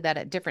awaken to that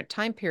at different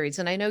time periods.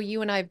 And I know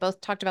you and I have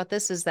both talked about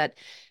this, is that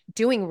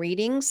doing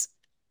readings,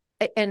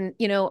 and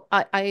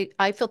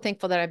I feel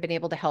thankful that I've been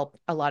able to help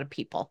a lot of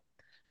people,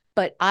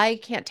 but I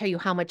can't tell you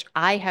how much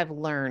I have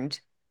learned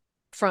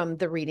from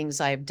the readings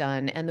I've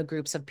done and the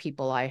groups of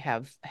people I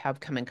have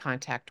come in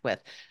contact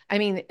with. I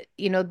mean,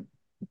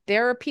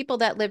 there are people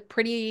that live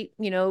pretty,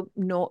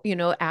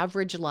 no,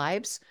 average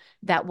lives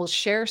that will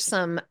share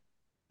some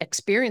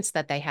experience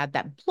that they had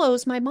that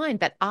blows my mind,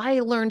 that I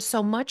learned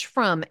so much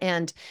from.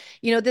 And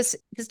this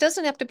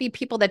doesn't have to be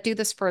people that do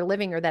this for a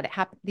living, or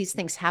that these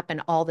things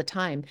happen all the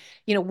time.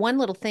 One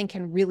little thing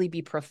can really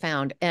be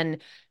profound. And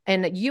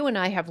you and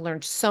I have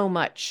learned so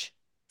much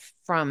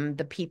from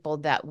the people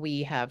that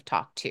we have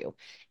talked to,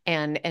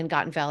 and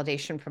gotten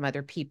validation from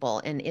other people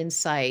and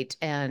insight.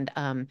 And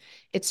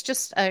it's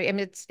just, I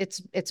mean,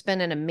 it's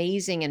been an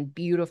amazing and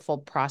beautiful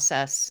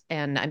process.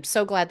 And I'm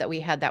so glad that we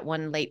had that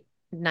one late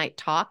night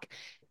talk.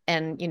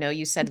 And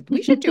you said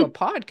we should do a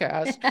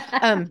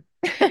podcast.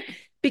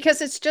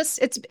 Because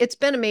it's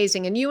been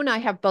amazing. And you and I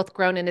have both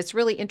grown, and it's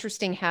really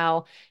interesting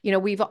how,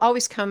 we've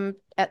always come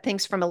at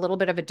things from a little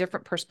bit of a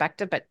different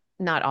perspective, but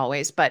not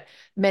always, but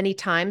many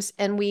times.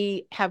 And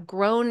we have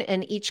grown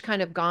and each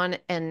kind of gone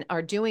and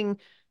are doing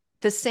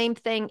the same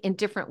thing in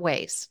different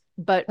ways,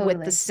 but with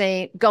the Totally.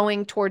 same,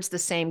 going towards the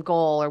same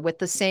goal, or with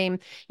the same,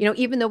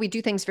 even though we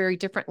do things very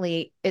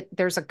differently,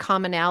 there's a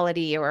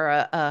commonality, or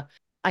a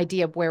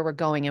idea of where we're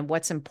going and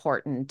what's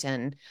important.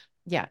 And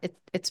yeah,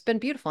 it's been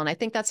beautiful. And I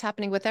think that's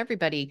happening with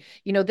everybody.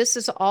 This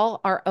is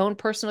all our own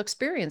personal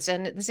experience.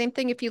 And the same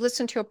thing, if you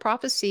listen to a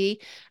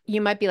prophecy,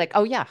 you might be like,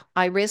 oh yeah,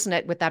 I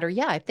resonate with that. Or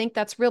yeah, I think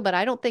that's real, but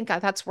I don't think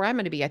that's where I'm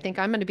going to be. I think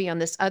I'm going to be on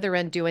this other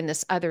end doing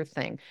this other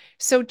thing.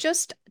 So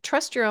just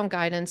trust your own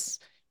guidance,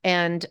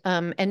 and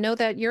know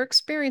that your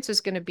experience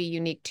is going to be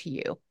unique to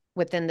you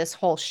within this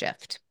whole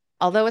shift.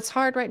 although it's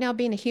hard right now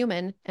being a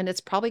human, and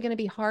it's probably going to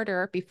be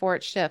harder before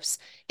it shifts,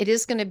 it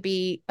is going to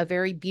be a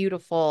very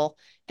beautiful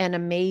and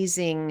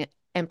amazing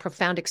and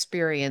profound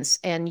experience.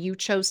 And you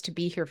chose to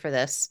be here for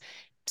this.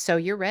 So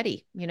you're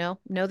ready, know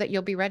that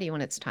you'll be ready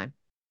when it's time.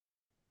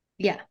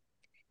 Yeah.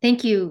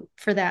 Thank you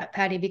for that,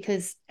 Patty,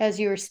 because as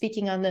you were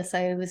speaking on this,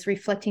 I was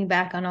reflecting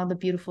back on all the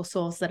beautiful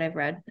souls that I've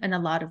read, and a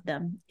lot of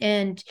them.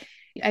 And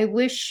I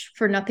wish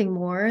for nothing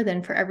more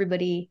than for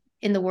everybody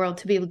in the world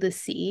to be able to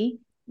see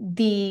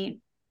the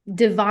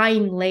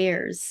divine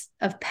layers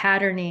of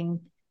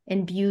patterning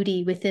and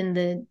beauty within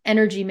the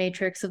energy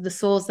matrix of the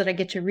souls that I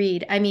get to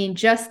read. I mean,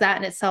 just that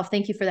in itself,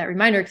 thank you for that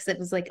reminder, because it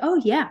was like,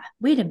 oh yeah,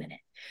 wait a minute.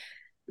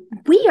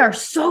 We are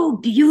so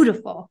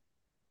beautiful.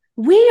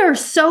 We are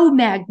so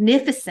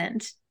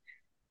magnificent.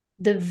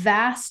 The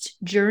vast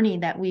journey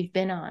that we've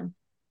been on.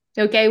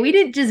 Okay. We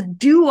didn't just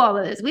do all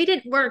of this. We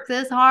didn't work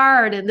this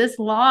hard and this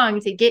long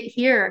to get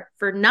here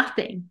for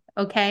nothing.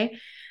 Okay.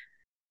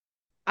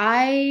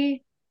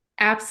 I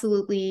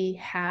absolutely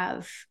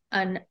have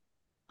an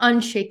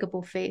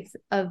unshakable faith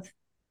of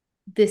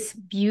this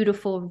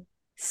beautiful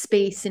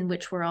space in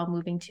which we're all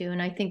moving to.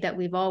 And I think that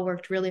we've all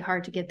worked really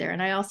hard to get there.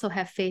 And I also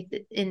have faith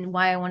in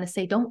why I want to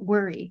say, don't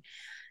worry.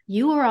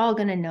 You are all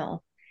going to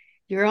know.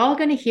 You're all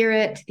going to hear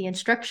it. The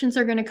instructions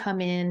are going to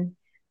come in.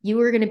 You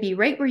are going to be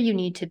right where you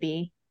need to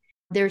be.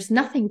 There's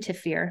nothing to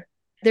fear.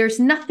 There's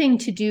nothing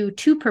to do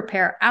to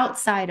prepare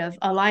outside of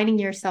aligning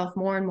yourself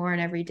more and more in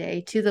every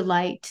day to the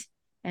light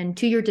and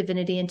to your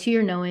divinity and to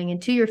your knowing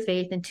and to your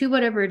faith and to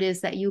whatever it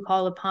is that you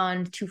call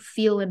upon to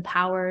feel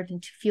empowered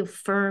and to feel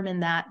firm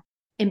in that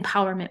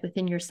empowerment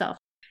within yourself.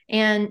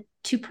 And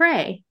to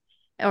pray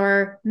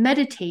or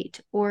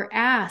meditate or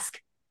ask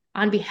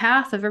on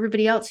behalf of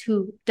everybody else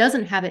who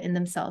doesn't have it in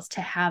themselves,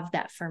 to have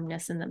that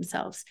firmness in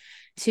themselves,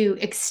 to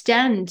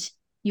extend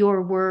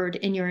your word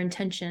and your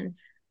intention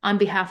on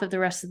behalf of the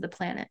rest of the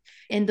planet.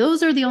 And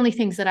those are the only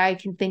things that I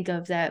can think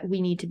of that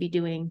we need to be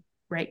doing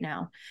right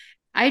now.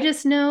 I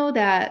just know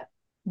that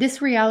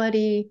this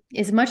reality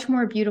is much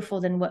more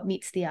beautiful than what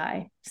meets the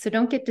eye. So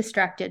don't get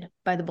distracted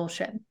by the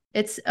bullshit.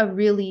 It's a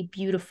really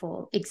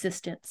beautiful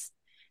existence.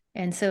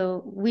 And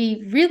so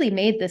we really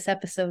made this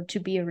episode to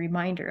be a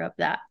reminder of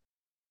that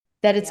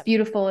it's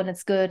beautiful and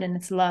it's good and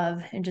it's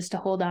love, and just to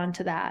hold on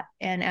to that.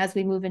 And as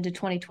we move into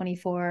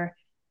 2024,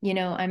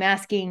 I'm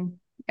asking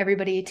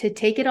everybody to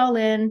take it all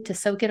in, to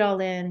soak it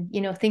all in.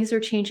 Things are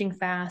changing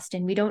fast,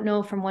 and we don't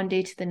know from one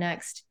day to the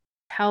next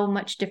how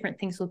much different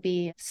things will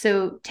be.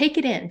 So take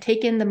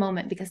in the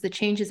moment, because the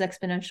change is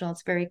exponential.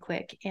 It's very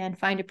quick, and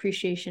find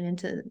appreciation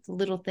into the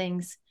little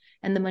things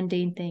and the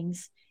mundane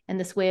things and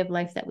this way of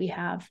life that we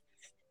have,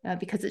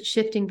 because it's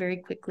shifting very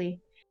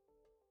quickly.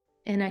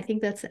 And I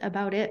think that's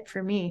about it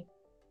for me.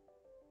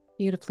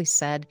 Beautifully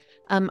said.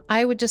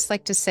 I would just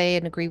like to say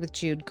and agree with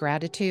Jude,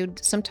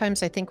 gratitude.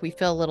 Sometimes I think we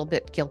feel a little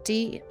bit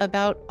guilty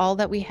about all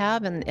that we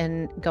have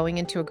and going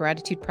into a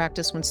gratitude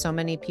practice when so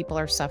many people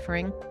are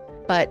suffering.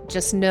 But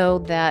just know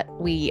that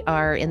we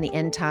are in the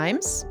end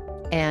times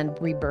and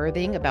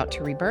rebirthing, about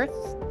to rebirth.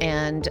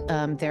 And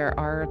there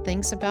are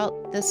things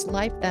about this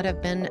life that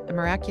have been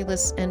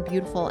miraculous and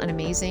beautiful and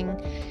amazing.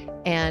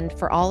 And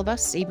for all of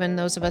us, even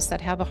those of us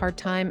that have a hard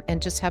time, and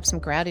just have some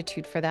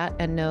gratitude for that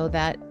and know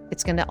that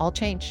it's going to all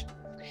change.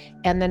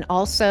 And then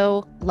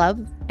also love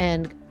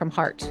and from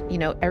heart.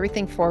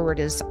 Everything forward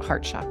is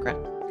heart chakra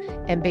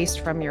and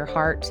based from your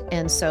heart.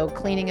 And so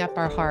cleaning up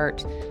our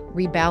heart,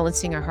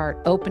 rebalancing our heart,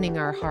 opening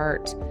our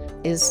heart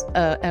is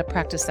a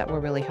practice that will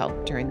really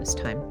help during this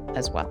time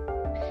as well.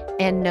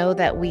 And know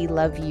that we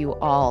love you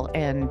all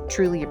and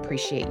truly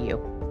appreciate you.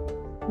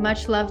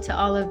 Much love to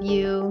all of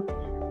you.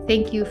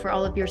 Thank you for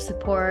all of your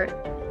support.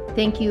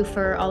 Thank you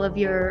for all of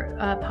your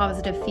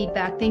positive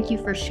feedback. Thank you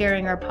for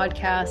sharing our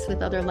podcast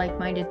with other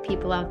like-minded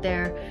people out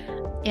there.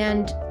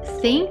 And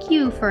thank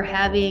you for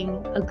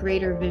having a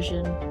greater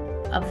vision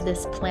of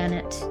this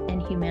planet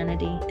and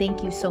humanity.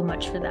 Thank you so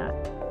much for that.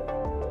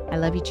 I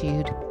love you,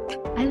 Jude.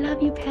 I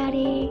love you,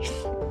 Patty.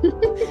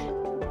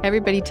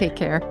 Everybody take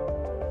care.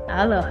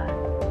 Aloha.